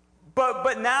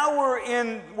 But now we're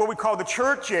in what we call the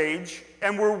church age,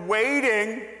 and we're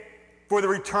waiting for the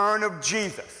return of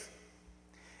Jesus.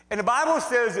 And the Bible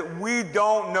says that we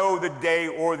don't know the day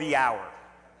or the hour.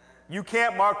 You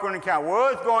can't mark on the calendar.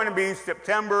 Well, it's going to be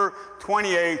September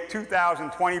 28,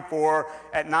 2024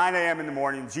 at 9 a.m. in the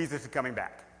morning. Jesus is coming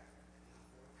back.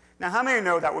 Now, how many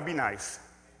know that would be nice?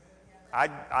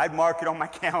 I'd mark it on my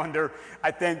calendar. I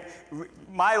think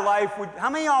my life would, how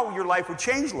many of your life would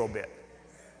change a little bit?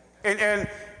 And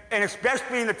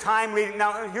especially in the time leading,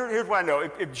 now here's what I know.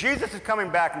 If Jesus is coming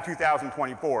back in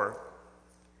 2024,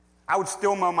 I would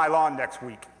still mow my lawn next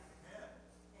week.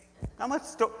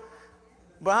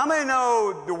 But how many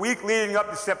know the week leading up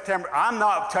to September, I'm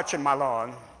not touching my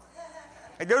lawn.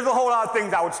 And there's a whole lot of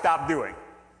things I would stop doing,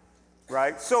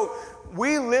 right? So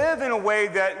we live in a way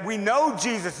that we know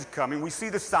Jesus is coming. We see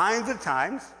the signs of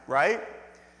times, right?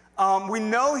 We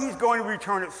know he's going to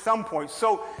return at some point.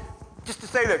 So just to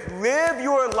say this, live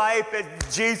your life as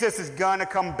Jesus is going to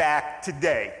come back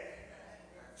today.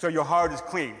 So your heart is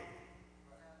clean.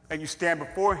 And you stand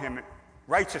before him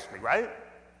righteously, right?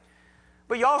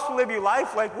 But you also live your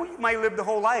life like, well, you might live the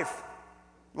whole life.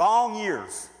 Long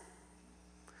years.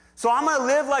 So I'm going to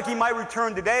live like he might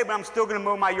return today, but I'm still going to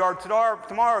mow my yard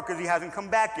tomorrow because he hasn't come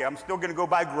back yet. I'm still going to go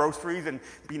buy groceries and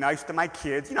be nice to my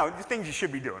kids. You know, the things you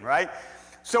should be doing, right?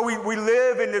 So we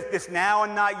live in this now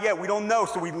and not yet. We don't know.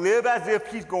 So we live as if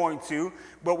he's going to,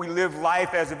 but we live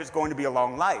life as if it's going to be a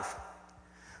long life.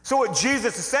 So what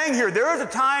Jesus is saying here, there is a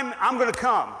time I'm going to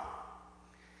come.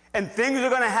 And things are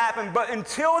going to happen. But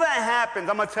until that happens,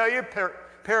 I'm going to tell you a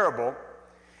parable.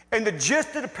 And the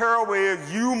gist of the parable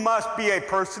is you must be a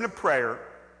person of prayer.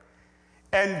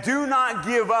 And do not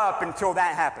give up until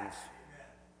that happens.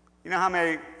 You know how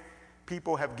many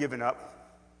people have given up?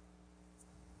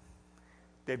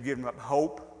 They've given up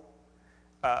hope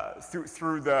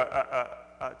through the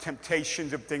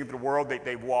temptations of things of the world.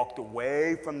 They've walked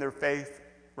away from their faith,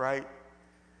 right?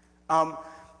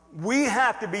 We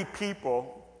have to be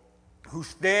people who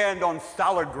stand on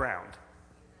solid ground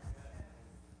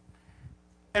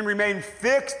and remain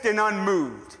fixed and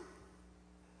unmoved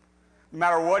no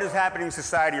matter what is happening in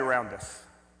society around us,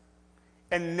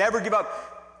 and never give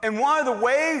up. And one of the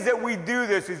ways that we do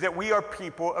this is that we are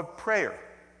people of prayer.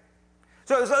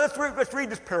 So let's read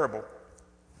this parable.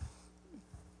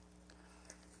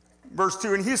 Verse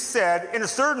 2, and he said, in a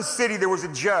certain city there was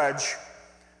a judge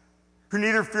who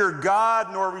neither feared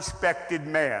God nor respected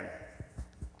man.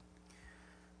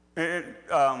 And,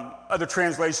 other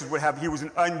translations would have, he was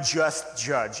an unjust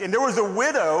judge. And there was a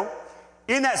widow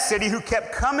in that city who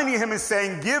kept coming to him and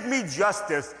saying, give me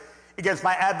justice against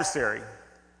my adversary.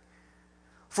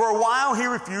 For a while he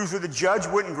refused her. The judge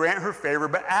wouldn't grant her favor.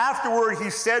 But afterward he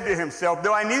said to himself,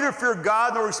 though I neither fear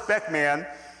God nor respect man,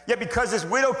 yet because this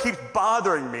widow keeps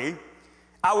bothering me,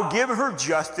 I will give her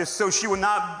justice so she will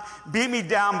not beat me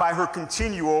down by her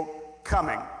continual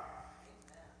coming.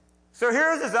 So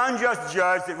here's this unjust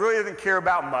judge that really doesn't care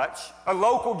about much, a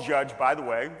local judge, by the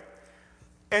way,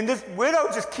 and this widow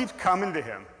just keeps coming to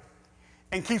him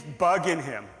and keeps bugging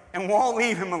him and won't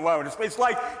leave him alone. It's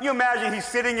like, you imagine he's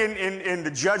sitting in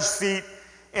the judge's seat,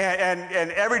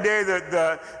 and every day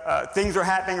the things are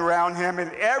happening around him,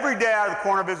 and every day out of the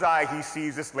corner of his eye he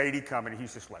sees this lady coming, and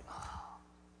he's just like, oh,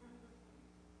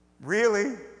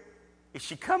 really? Is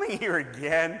she coming here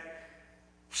again?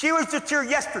 She was just here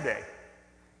yesterday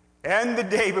and the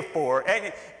day before,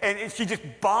 and she just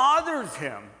bothers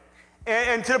him,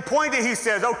 and to the point that he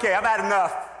says, okay, I've had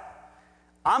enough.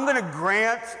 I'm going to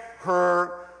grant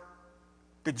her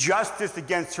the justice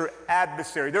against her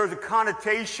adversary. There's a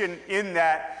connotation in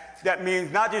that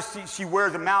means not just she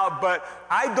wears them out, but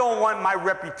I don't want my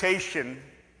reputation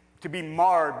to be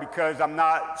marred because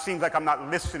seems like I'm not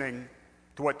listening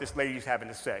to what this lady's having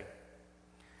to say.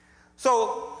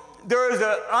 So there is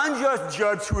an unjust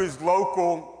judge who is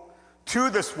local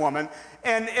to this woman.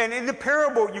 And in the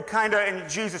parable, and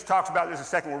Jesus talks about this in a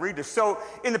second, we'll read this. So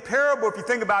in the parable, if you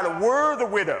think about it, we're the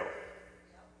widow.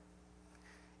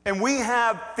 And we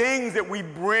have things that we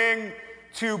bring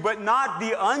to, but not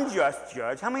the unjust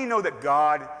judge. How many know that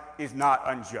God is not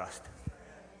unjust?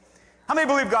 How many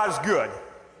believe God is good?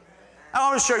 I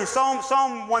want to show you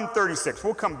Psalm 136.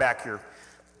 We'll come back here.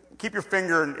 Keep your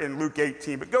finger in Luke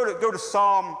 18, but go to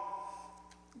Psalm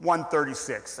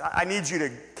 136. I need you to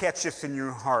catch this in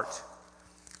your heart.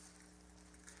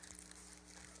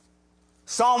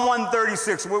 Psalm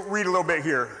 136, we'll read a little bit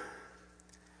here.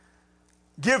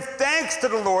 Give thanks to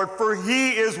the Lord, for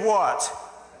he is what?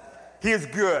 He is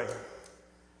good.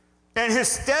 And his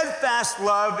steadfast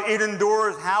love, it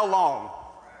endures how long?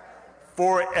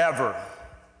 Forever.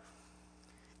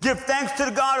 Give thanks to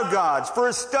the God of gods, for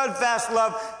his steadfast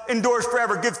love endures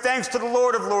forever. Give thanks to the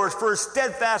Lord of lords, for his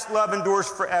steadfast love endures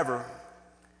forever.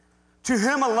 To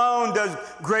him alone does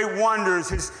great wonders,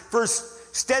 for his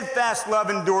steadfast love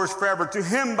endures forever. To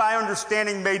him by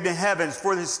understanding made the heavens,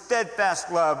 for his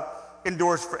steadfast love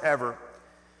endures forever.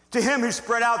 To him who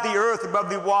spread out the earth above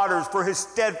the waters, for his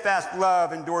steadfast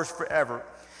love endures forever.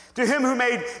 To him who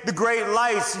made the great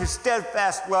lights, his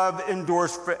steadfast love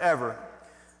endures forever.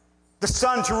 The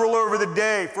sun to rule over the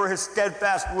day, for his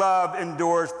steadfast love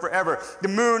endures forever. The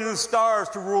moon and the stars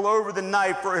to rule over the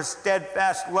night, for his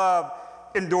steadfast love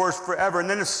endures forever. And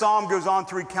then the psalm goes on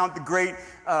to recount the great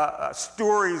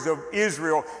stories of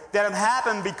Israel that have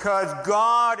happened because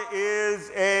God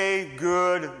is a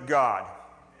good God.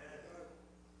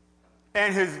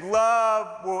 And his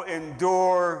love will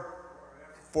endure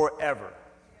forever.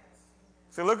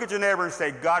 So look at your neighbor and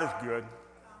say, God is good.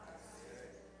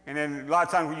 And then a lot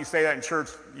of times when you say that in church,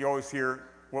 you always hear,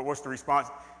 what's the response?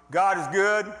 God is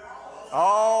good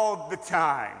all the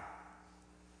time.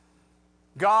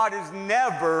 God is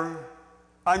never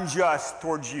unjust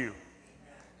towards you.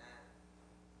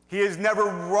 He is never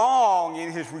wrong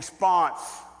in his response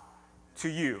to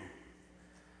you.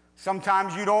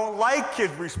 Sometimes you don't like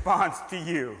his response to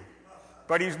you,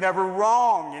 but he's never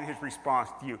wrong in his response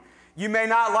to you. You may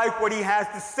not like what he has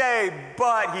to say,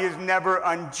 but he is never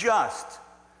unjust.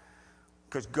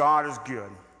 Because God is good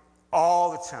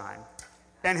all the time,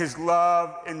 and his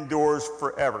love endures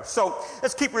forever. So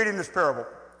let's keep reading this parable.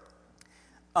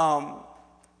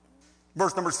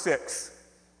 Verse number 6.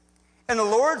 And the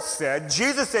Lord said,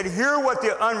 Jesus said, hear what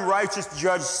the unrighteous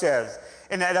judge says.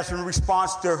 And that's in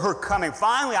response to her coming.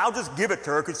 Finally, I'll just give it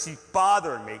to her because she's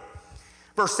bothering me.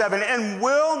 Verse 7, and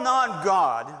will not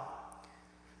God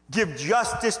give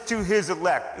justice to his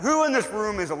elect? Who in this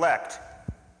room is elect?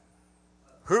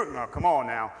 Who? No, come on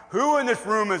now. Who in this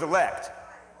room is elect?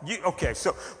 Okay,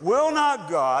 so will not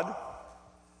God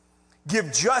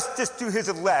give justice to his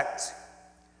elect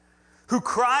who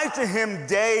cry to him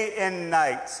day and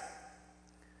night?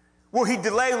 Will he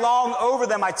delay long over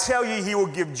them? I tell you, he will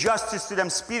give justice to them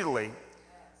speedily.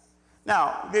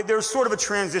 Now, there's sort of a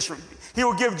transition. He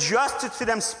will give justice to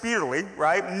them speedily,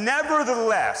 right?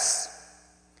 Nevertheless,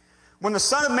 when the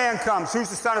Son of Man comes, who's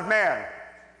the Son of Man?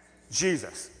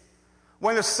 Jesus.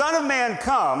 When the Son of Man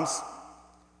comes,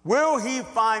 will he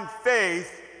find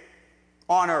faith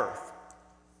on earth?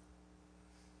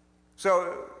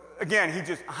 So, again, he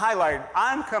just highlighted,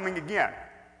 I'm coming again.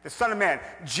 The Son of Man,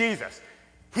 Jesus.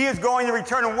 He is going to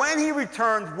return, and when he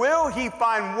returns, will he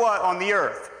find what on the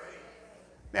earth?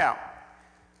 Now,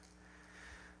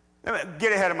 let me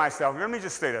get ahead of myself. Let me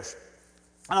just say this.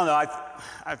 I don't know,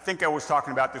 I think I was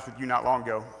talking about this with you not long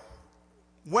ago.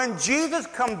 When Jesus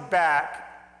comes back,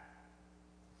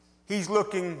 he's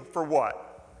looking for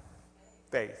what?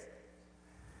 Faith.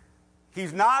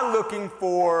 He's not looking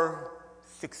for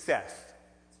success.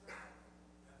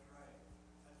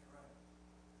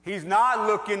 He's not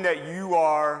looking that you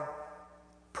are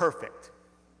perfect.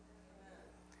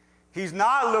 He's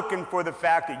not looking for the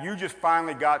fact that you just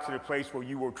finally got to the place where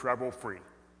you were trouble-free.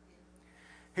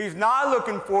 He's not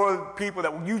looking for people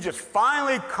that you just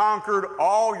finally conquered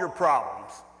all your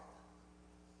problems,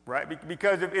 right?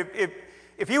 Because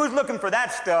if he was looking for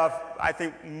that stuff, I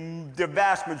think the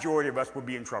vast majority of us would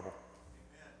be in trouble.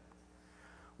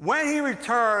 When he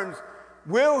returns,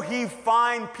 will he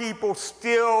find people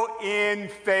still in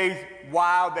faith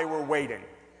while they were waiting?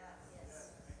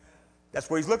 That's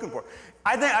what he's looking for.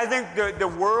 I think the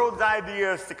world's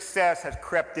idea of success has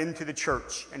crept into the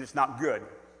church, and it's not good.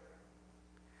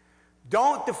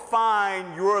 Don't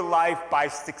define your life by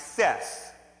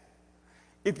success.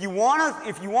 If you want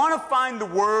to find the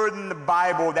word in the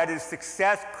Bible that is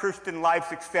success, Christian life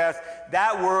success,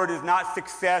 that word is not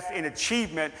success in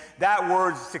achievement. That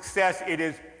word is success, it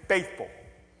is faithful.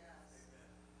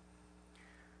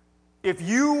 If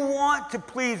you want to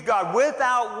please God,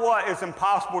 without what it's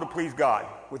impossible to please God?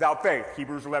 Without faith,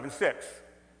 Hebrews 11:6.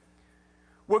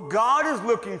 What God is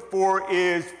looking for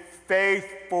is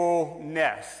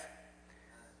faithfulness.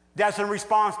 That's in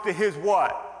response to his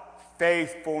what?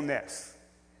 Faithfulness.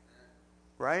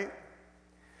 Right?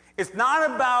 It's not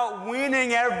about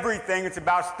winning everything, it's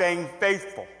about staying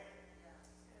faithful.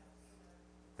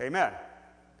 Amen.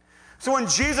 So when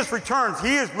Jesus returns,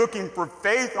 he is looking for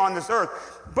faith on this earth.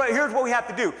 But here's what we have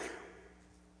to do.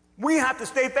 We have to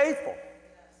stay faithful.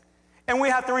 And we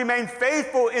have to remain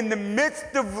faithful in the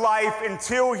midst of life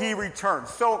until he returns.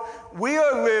 So we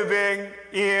are living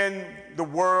in the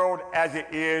world as it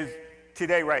is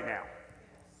today, right now.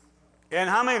 And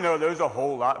how many know there's a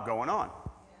whole lot going on?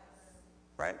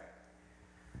 Right?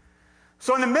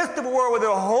 So in the midst of a world with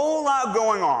a whole lot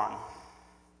going on,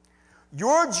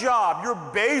 your job, your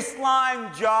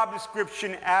baseline job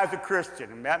description as a Christian,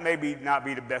 and that may not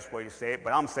be the best way to say it,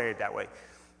 but I'm saying it that way,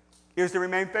 is to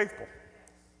remain faithful.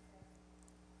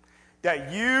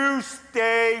 That you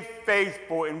stay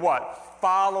faithful in what?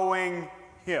 Following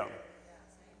him.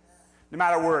 No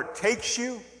matter where it takes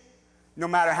you, no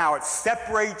matter how it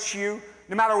separates you,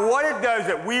 no matter what it does,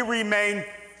 that we remain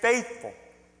faithful.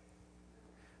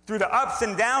 Through the ups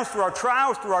and downs, through our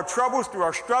trials, through our troubles, through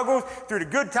our struggles, through the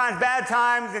good times, bad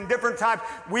times, and different times,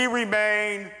 we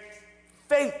remain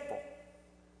faithful.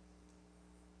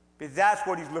 Because that's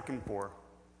what he's looking for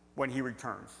when he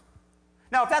returns.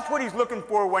 Now, if that's what he's looking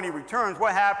for when he returns,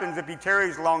 what happens if he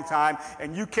tarries a long time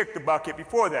and you kick the bucket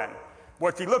before then?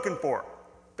 What's he looking for?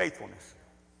 Faithfulness.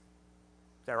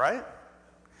 Is that right?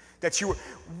 That you,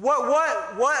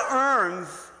 what earns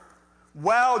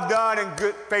well done and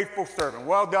good, faithful servant?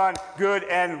 Well done, good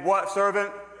and what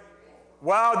servant?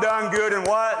 Well done, good and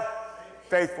what?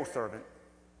 Faithful servant.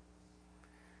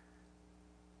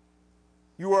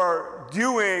 You are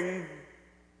doing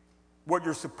what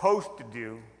you're supposed to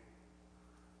do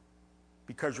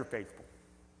because you're faithful.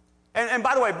 And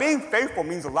by the way, being faithful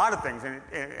means a lot of things, and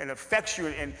it affects you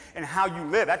in how you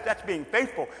live. That's being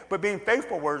faithful. But being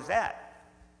faithful, where's that?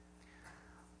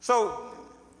 So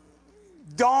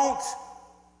don't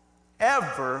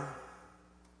ever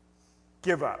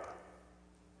give up.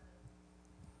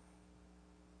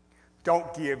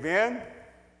 Don't give in.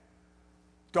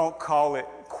 Don't call it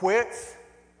quits.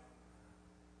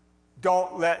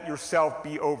 Don't let yourself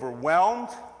be overwhelmed.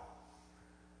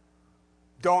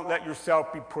 Don't let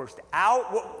yourself be pushed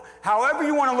out. However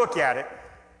you want to look at it,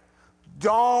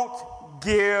 don't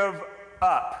give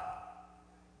up.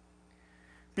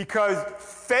 Because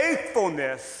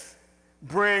faithfulness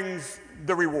brings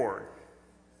the reward.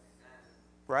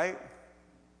 Right?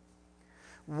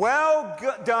 Well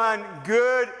done,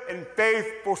 good and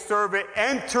faithful servant.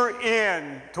 Enter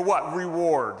in to what?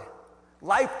 Reward.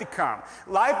 Life to come.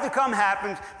 Life to come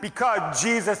happens because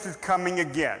Jesus is coming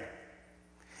again.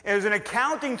 It is an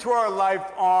accounting to our life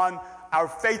on our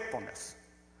faithfulness.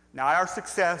 Not our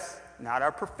success, not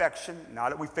our perfection, not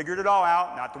that we figured it all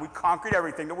out, not that we conquered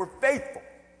everything, that we're faithful.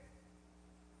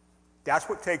 That's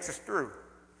what takes us through.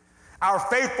 Our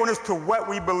faithfulness to what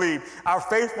we believe, our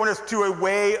faithfulness to a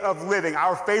way of living,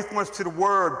 our faithfulness to the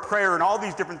word, prayer, and all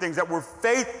these different things, that we're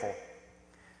faithful.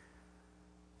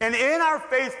 And in our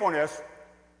faithfulness,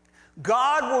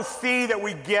 God will see that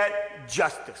we get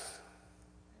justice.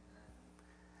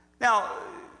 Now,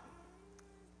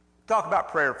 talk about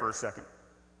prayer for a second.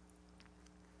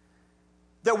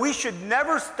 That we should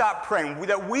never stop praying.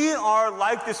 That we are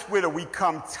like this widow. We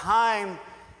come time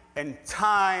and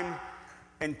time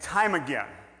and time again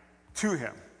to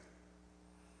him.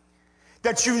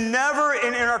 That you never,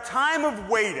 in our time of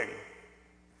waiting,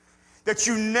 That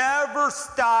you never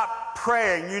stop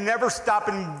praying. You never stop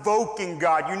invoking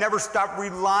God. You never stop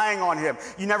relying on him.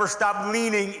 You never stop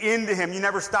leaning into him. You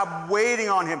never stop waiting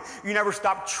on him. You never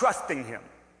stop trusting him.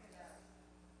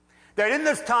 That in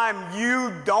this time,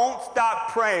 you don't stop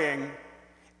praying.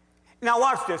 Now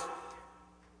watch this.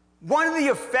 One of the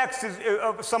effects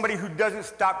of somebody who doesn't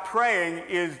stop praying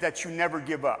is that you never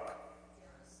give up.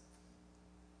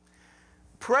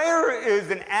 Prayer is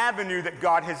an avenue that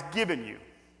God has given you.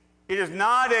 It is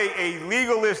not a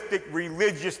legalistic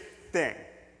religious thing.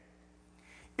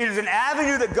 It is an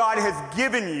avenue that God has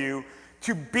given you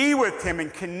to be with him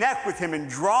and connect with him and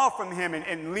draw from him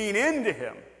and lean into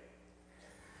him.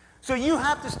 So you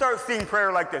have to start seeing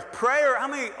prayer like this. Prayer, how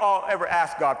many all ever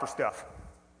ask God for stuff?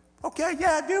 Okay,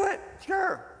 yeah, do it,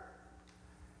 sure.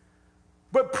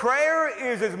 But prayer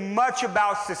is as much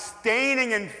about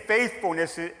sustaining and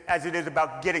faithfulness as it is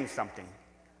about getting something.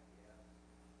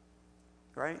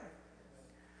 Right?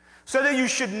 So that you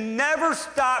should never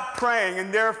stop praying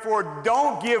and therefore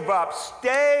don't give up.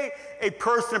 Stay a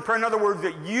person of prayer. In other words,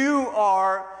 that you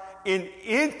are in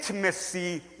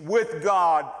intimacy with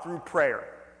God through prayer.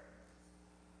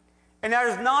 And that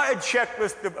is not a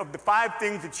checklist of the 5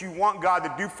 things that you want God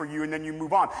to do for you and then you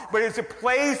move on. But it's a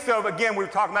place of, again, we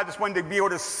were talking about this one, to be able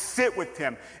to sit with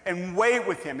him and wait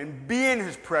with him and be in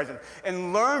his presence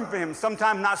and learn from him.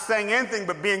 Sometimes not saying anything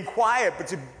but being quiet, but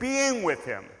just being with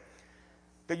him.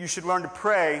 That you should learn to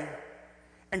pray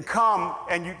and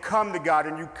you come to God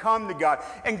and you come to God.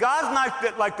 And God's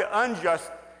not like the unjust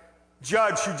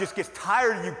judge who just gets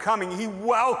tired of you coming. He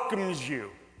welcomes you.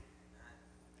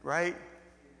 Right?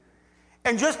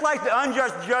 And just like the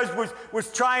unjust judge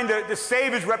was trying to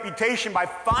save his reputation by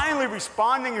finally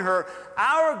responding to her,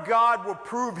 our God will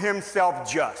prove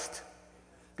himself just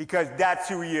because that's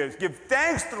who he is. Give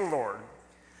thanks to the Lord,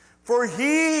 for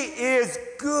he is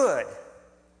good.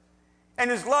 And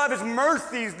his love, his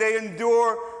mercies, they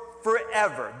endure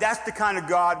forever. That's the kind of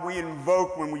God we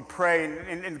invoke when we pray,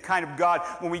 and the kind of God,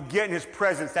 when we get in his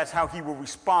presence, that's how he will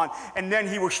respond. And then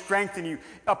he will strengthen you,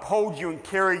 uphold you, and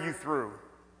carry you through.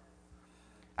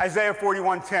 Isaiah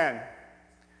 41:10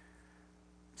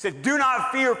 says, "Do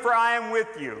not fear, for I am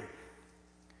with you.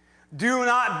 Do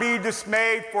not be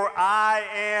dismayed, for I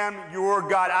am your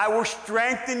God. I will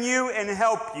strengthen you and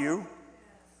help you.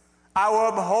 I will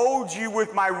uphold you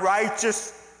with my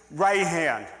righteous right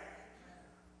hand."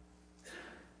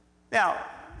 Now,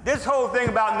 this whole thing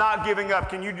about not giving up,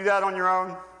 can you do that on your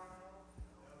own?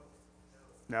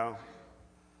 No.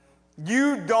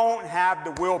 You don't have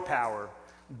the willpower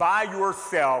by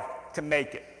yourself to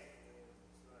make it.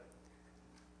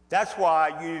 That's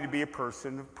why you need to be a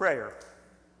person of prayer.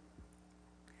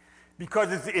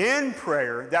 Because it's in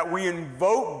prayer that we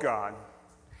invoke God.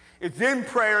 It's in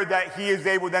prayer that he is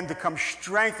able then to come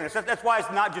strengthen us. That's why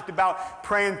it's not just about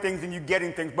praying things and you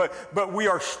getting things, but we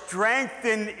are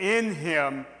strengthened in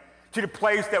him to the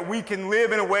place that we can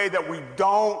live in a way that we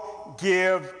don't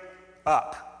give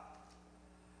up.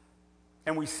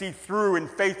 And we see through in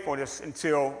faithfulness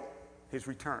until his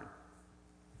return.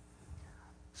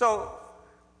 So,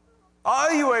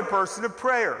 are you a person of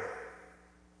prayer?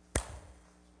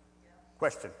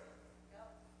 Question.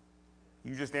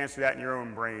 You just answer that in your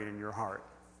own brain and your heart.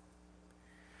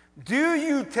 Do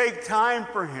you take time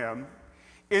for him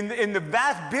in the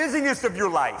vast busyness of your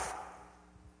life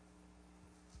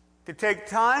to take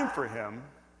time for him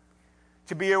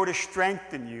to be able to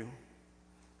strengthen you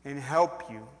and help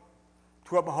you,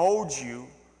 to uphold you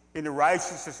in the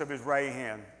righteousness of his right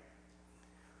hand?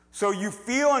 So you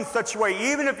feel in such a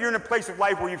way, even if you're in a place of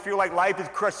life where you feel like life is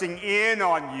crushing in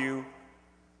on you,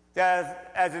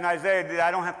 that as in Isaiah, that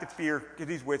I don't have to fear because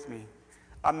he's with me.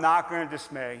 I'm not going to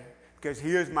dismay because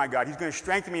he is my God. He's going to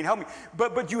strengthen me and help me.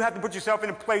 But you have to put yourself in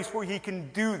a place where he can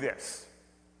do this.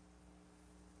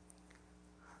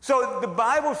 So the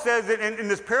Bible says that in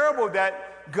this parable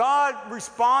that God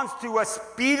responds to us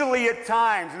speedily at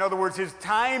times. In other words, his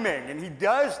timing, and he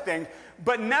does things.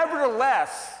 But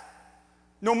nevertheless,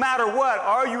 no matter what,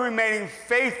 are you remaining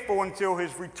faithful until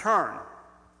his return?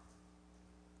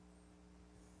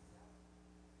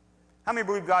 How many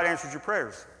believe God answers your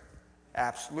prayers?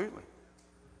 Absolutely.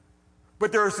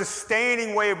 But there is a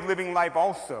sustaining way of living life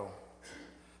also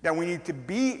that we need to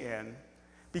be in,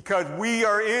 because we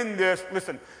are in this,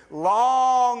 listen,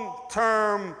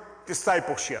 long-term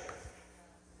discipleship.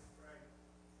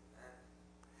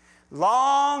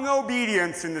 Long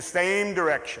obedience in the same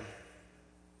direction.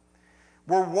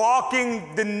 We're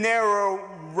walking the narrow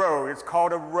road. It's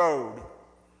called a road.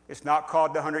 It's not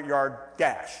called the 100-yard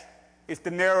dash. It's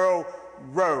the narrow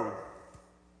road.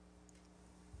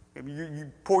 If you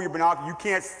pull your binocular, you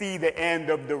can't see the end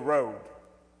of the road.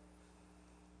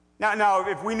 Now,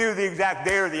 if we knew the exact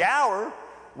day or the hour,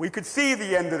 we could see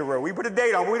the end of the road. We put a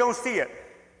date on it, we don't see it.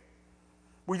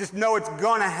 We just know it's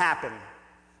going to happen.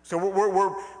 So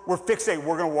we're fixated.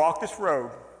 We're going to walk this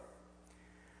road.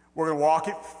 We're going to walk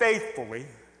it faithfully.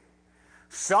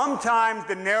 Sometimes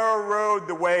the narrow road,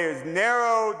 the way is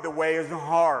narrow, the way is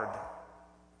hard.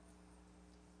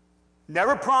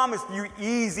 Never promised you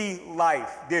easy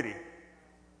life, did he?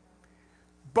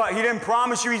 But he didn't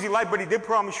promise you easy life, but he did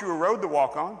promise you a road to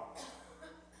walk on.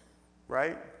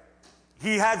 Right?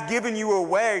 He has given you a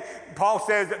way. Paul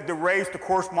says that the race, the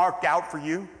course marked out for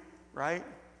you. Right?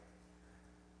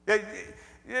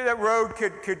 That road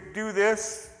could do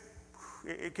this.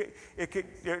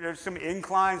 There's some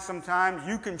inclines sometimes.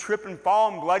 You can trip and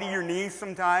fall and bloody your knees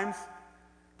sometimes.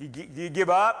 Do you give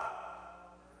up?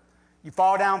 You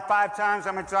fall down 5 times,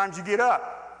 how many times you get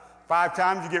up? 5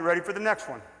 times, you get ready for the next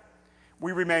one.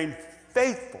 We remain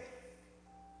faithful.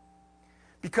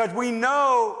 Because we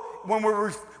know when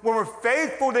we're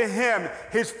faithful to him,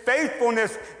 his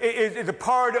faithfulness is a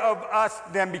part of us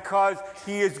then, because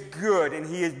he is good and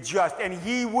he is just and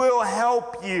he will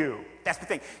help you. That's the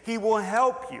thing. He will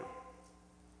help you.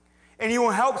 And he will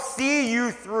help see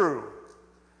you through,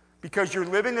 because you're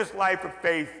living this life of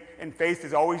faith, and faith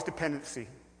is always dependency.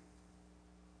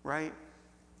 Right?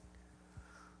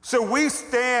 So we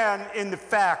stand in the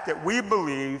fact that we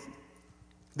believe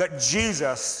that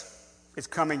Jesus is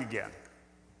coming again.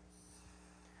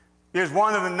 It is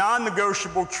one of the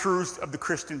non-negotiable truths of the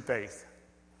Christian faith.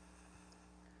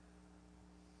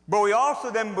 But we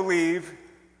also then believe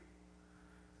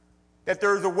that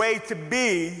there's a way to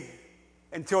be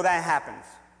until that happens.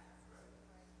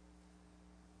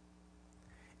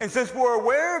 And since we're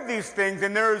aware of these things,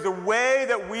 then there is a way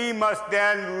that we must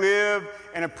then live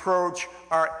and approach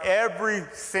our every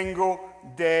single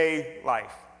day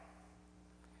life.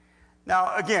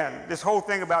 Now, again, this whole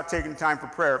thing about taking time for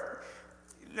prayer,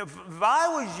 if I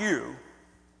was you,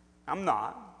 I'm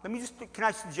not. Can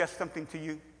I suggest something to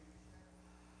you?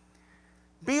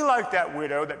 Be like that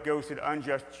widow that goes to the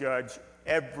unjust judge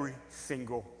every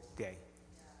single day.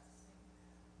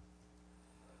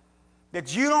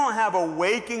 That you don't have a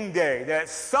waking day, that at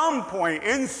some point,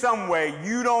 in some way,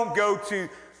 you don't go to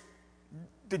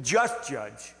the just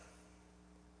judge,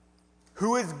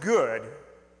 who is good,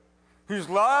 whose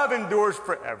love endures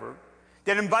forever,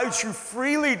 that invites you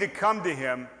freely to come to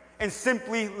him and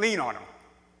simply lean on him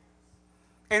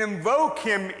and invoke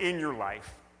him in your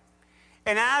life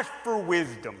and ask for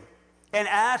wisdom and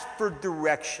ask for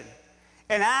direction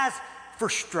and ask for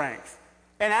strength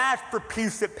and ask for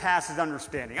peace that passes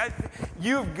understanding.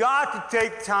 You've got to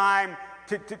take time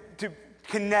to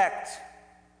connect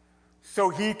so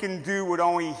he can do what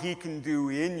only he can do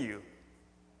in you.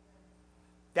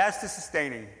 That's the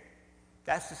sustaining.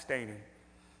 That's sustaining.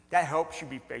 That helps you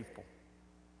be faithful.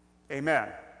 Amen.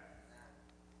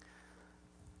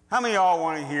 How many of y'all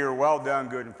want to hear, well done,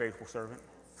 good and faithful servant?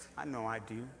 I know I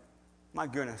do. My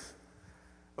goodness.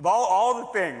 Of all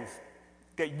the things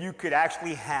that you could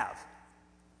actually have,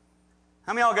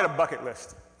 how many of y'all got a bucket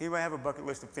list? Anybody have a bucket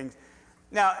list of things?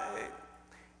 Now,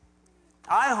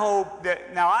 I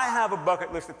have a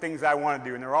bucket list of things I want to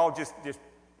do, and they're all just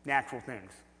natural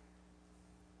things.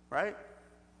 Right?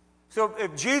 So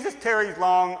if Jesus tarries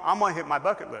long, I'm going to hit my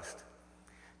bucket list.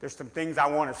 There's some things I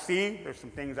want to see. There's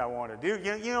some things I want to do.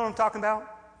 You know what I'm talking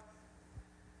about?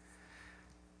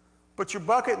 But your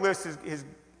bucket list has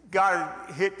got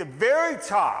to hit the very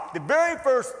top, the very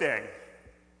first thing.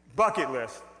 Bucket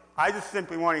list. I just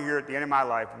simply want to hear at the end of my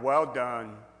life, well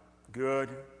done, good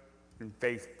and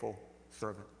faithful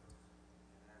servant.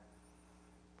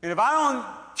 And if I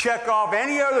don't check off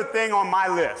any other thing on my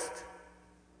list,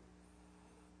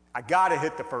 I got to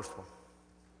hit the first one.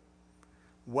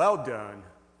 Well done,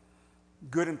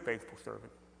 good and faithful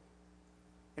servant.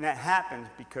 And that happens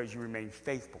because you remain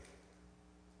faithful.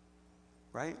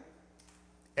 Right?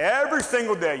 Every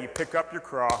single day you pick up your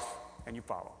cross and you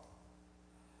follow.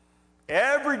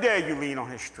 Every day you lean on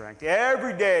his strength.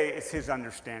 Every day it's his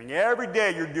understanding. Every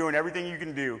day you're doing everything you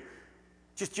can do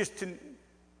just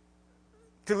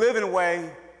to live in a way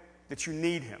that you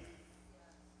need him.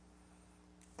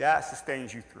 That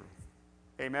sustains you through.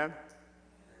 Amen?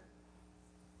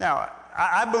 Now,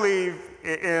 I believe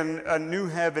in a new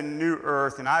heaven, new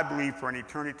earth, and I believe for an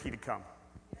eternity to come.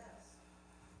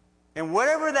 And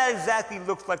whatever that exactly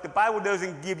looks like, the Bible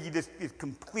doesn't give you this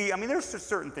complete, there's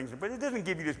certain things, but it doesn't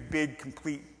give you this big,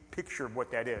 complete picture of what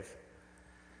that is.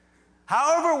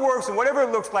 However it works and whatever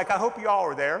it looks like, I hope you all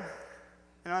are there.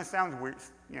 It sounds weird,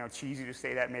 cheesy to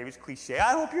say that, maybe it's cliche.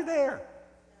 I hope you're there.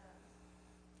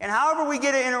 And however we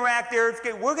get to interact there,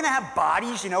 we're going to have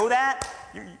bodies, you know that?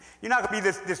 You're not going to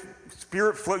be this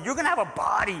spirit float. You're going to have a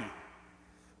body.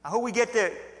 I hope we get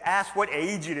to ask what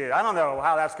age it is. I don't know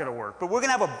how that's going to work. But we're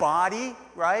going to have a body,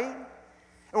 right?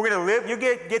 And we're going to live. You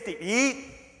get to eat.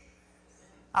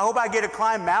 I hope I get to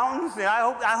climb mountains. And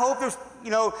I hope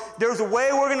there's a way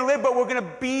we're going to live, but we're going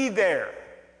to be there.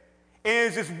 And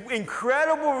it's this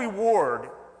incredible reward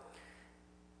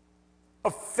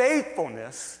of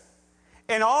faithfulness.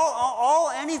 And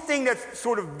anything that's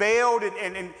sort of veiled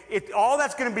and all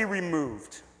that's going to be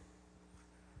removed.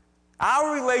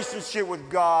 Our relationship with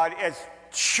God, as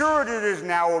sure as it is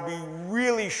now, will be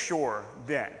really sure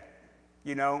then.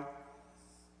 You know?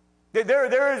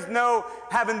 There is no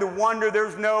having to wonder.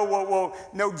 There's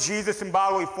no Jesus in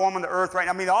bodily form on the earth right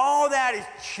now. I mean, all that is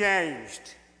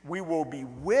changed. We will be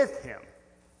with him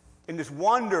in this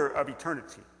wonder of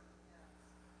eternity.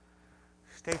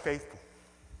 Stay faithful.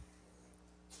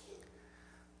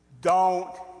 Don't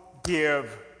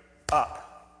give up.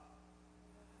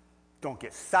 Don't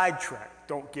get sidetracked.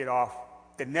 Don't get off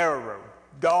the narrow road.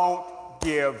 Don't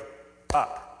give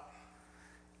up.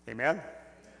 Amen?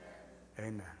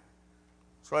 Amen.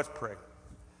 So let's pray.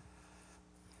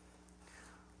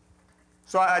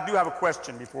 So I do have a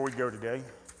question before we go today.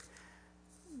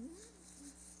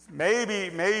 Maybe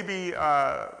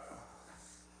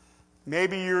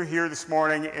you're here this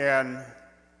morning and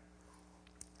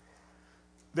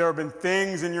there have been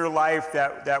things in your life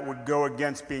that would go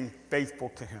against being faithful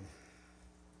to him.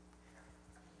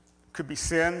 Could be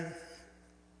sin.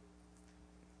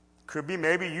 Could be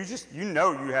maybe you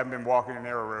haven't been walking a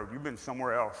narrow road. You've been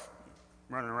somewhere else,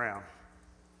 running around.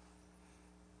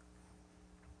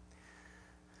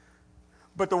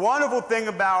 But the wonderful thing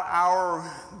about our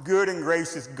good and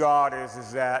gracious God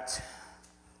is that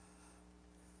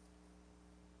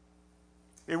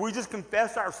if we just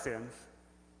confess our sins,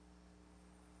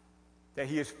 that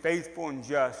he is faithful and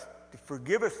just to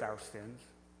forgive us our sins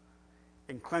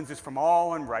and cleanse us from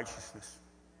all unrighteousness.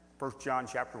 1 John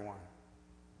chapter 1.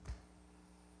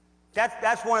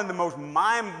 That's one of the most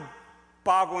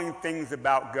mind-boggling things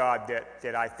about God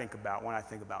that I think about when I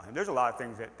think about him. There's a lot of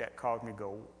things that cause me to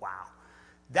go, wow.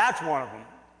 That's one of them.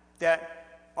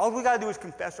 That all we got to do is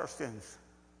confess our sins.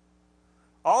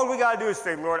 All we got to do is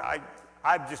say, Lord, I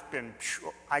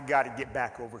got to get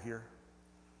back over here.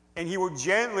 And he will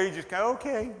gently just go,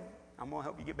 okay, I'm going to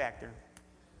help you get back there.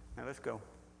 Now let's go.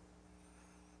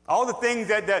 All the things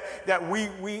that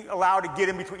we allow to get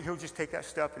in between, he'll just take that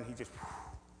stuff and he just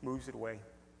moves it away,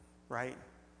 right?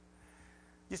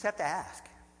 You just have to ask.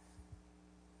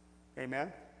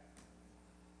 Amen?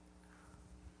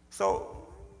 So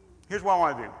here's what I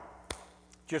want to do.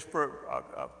 Just for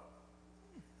a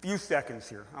few seconds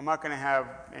here. I'm not going to have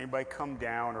anybody come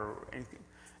down or anything.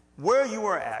 Where you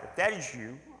are at, if that is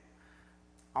you,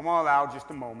 I'm going to allow just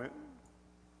a moment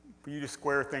for you to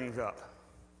square things up.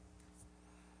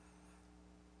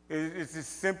 It's as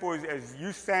simple as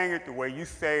you saying it the way you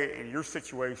say it in your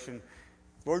situation.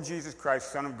 Lord Jesus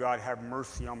Christ, Son of God, have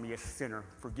mercy on me, a sinner.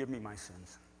 Forgive me my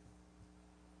sins.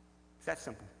 It's that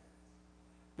simple.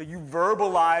 That you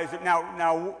verbalize it.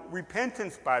 Now,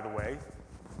 repentance, by the way,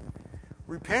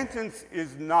 repentance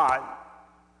is not,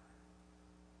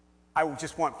 I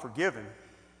just want forgiven.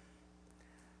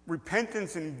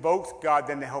 Repentance invokes God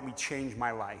then to help me change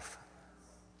my life.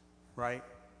 Right?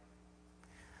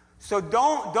 So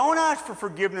don't ask for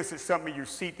forgiveness at something at your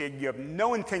seat that you have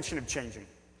no intention of changing.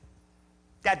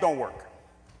 That don't work.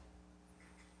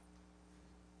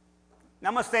 Now,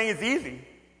 I'm not saying it's easy.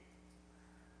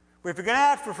 But if you're going to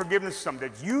ask for forgiveness of something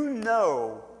that you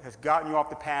know has gotten you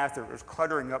off the path or is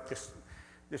cluttering up this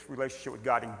relationship with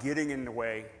God and getting in the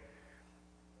way,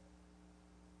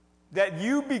 that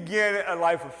you begin a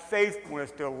life of faithfulness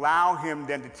to allow him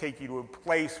then to take you to a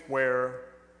place where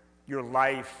your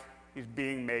life is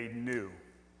being made new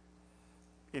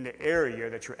in the area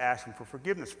that you're asking for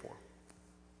forgiveness for.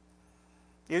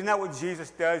 Isn't that what Jesus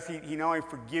does? He not only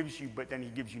forgives you, but then he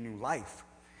gives you new life.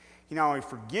 He not only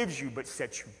forgives you, but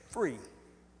sets you free.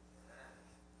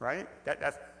 Right?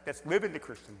 That's living the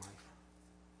Christian life.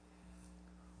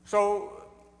 So,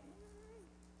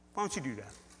 why don't you do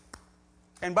that?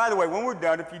 And by the way, when we're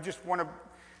done, if you just want to,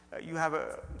 you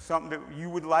have something that you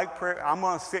would like prayer, I'm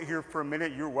going to sit here for a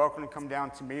minute. You're welcome to come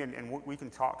down to me, and we can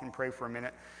talk and pray for a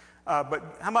minute.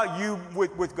 But how about you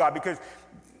with God? Because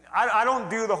I don't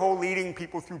do the whole leading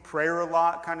people through prayer a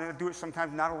lot, kind of do it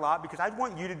sometimes, not a lot, because I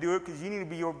want you to do it because you need to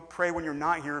be able to pray when you're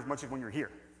not here as much as when you're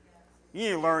here. You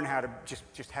need to learn how to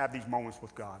just have these moments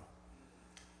with God.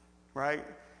 Right?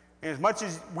 And as much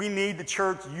as we need the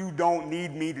church, you don't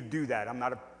need me to do that. I'm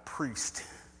not a priest.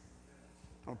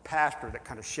 I'm a pastor that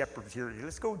kind of shepherds here.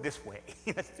 Let's go this way.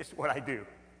 That's just what I do.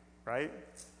 right?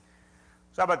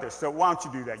 So how about this? So why don't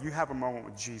you do that? You have a moment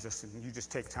with Jesus, and you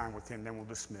just take time with him, then we'll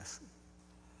dismiss.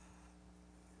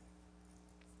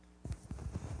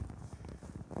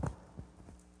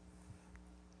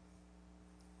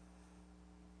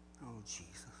 Oh,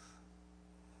 Jesus.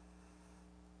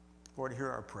 Lord, hear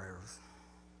our prayers.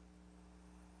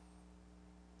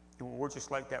 And we're just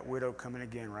like that widow coming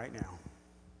again right now.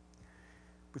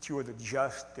 But you are the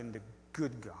just and the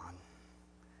good God.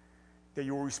 That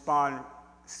you will respond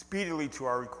speedily to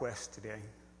our request today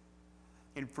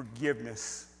in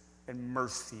forgiveness and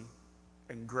mercy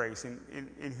and grace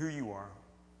in who you are.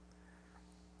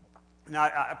 Now,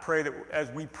 I pray that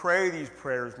as we pray these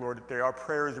prayers, Lord, that they are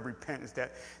prayers of repentance,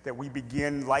 that we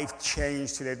begin life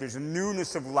change today. There's a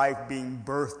newness of life being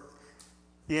birthed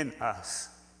in us.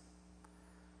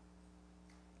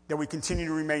 That we continue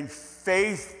to remain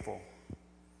faithful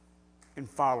in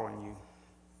following you.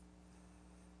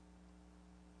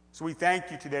 So we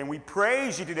thank you today, and we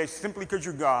praise you today simply because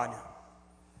you're God.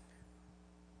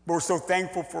 But we're so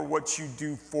thankful for what you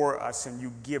do for us, and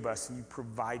you give us, and you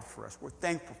provide for us. We're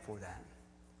thankful for that.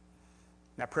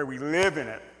 And I pray we live in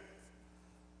it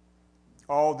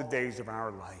all the days of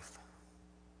our life.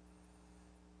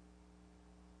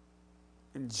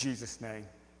 In Jesus' name.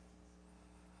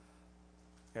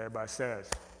 Everybody says,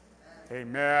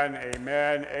 amen,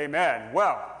 amen, amen.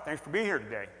 Well, thanks for being here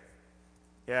today.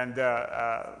 And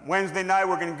Wednesday night,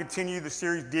 we're going to continue the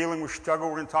series dealing with struggle.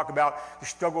 We're going to talk about the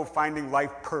struggle of finding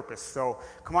life purpose. So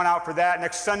come on out for that.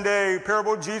 Next Sunday,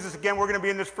 Parable of Jesus. Again, we're going to be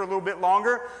in this for a little bit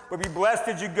longer. But be blessed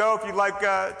as you go. If you'd like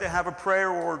to have a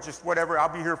prayer or just whatever, I'll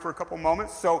be here for a couple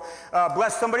moments. So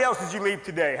bless somebody else as you leave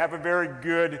today. Have a very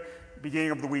good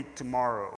beginning of the week tomorrow.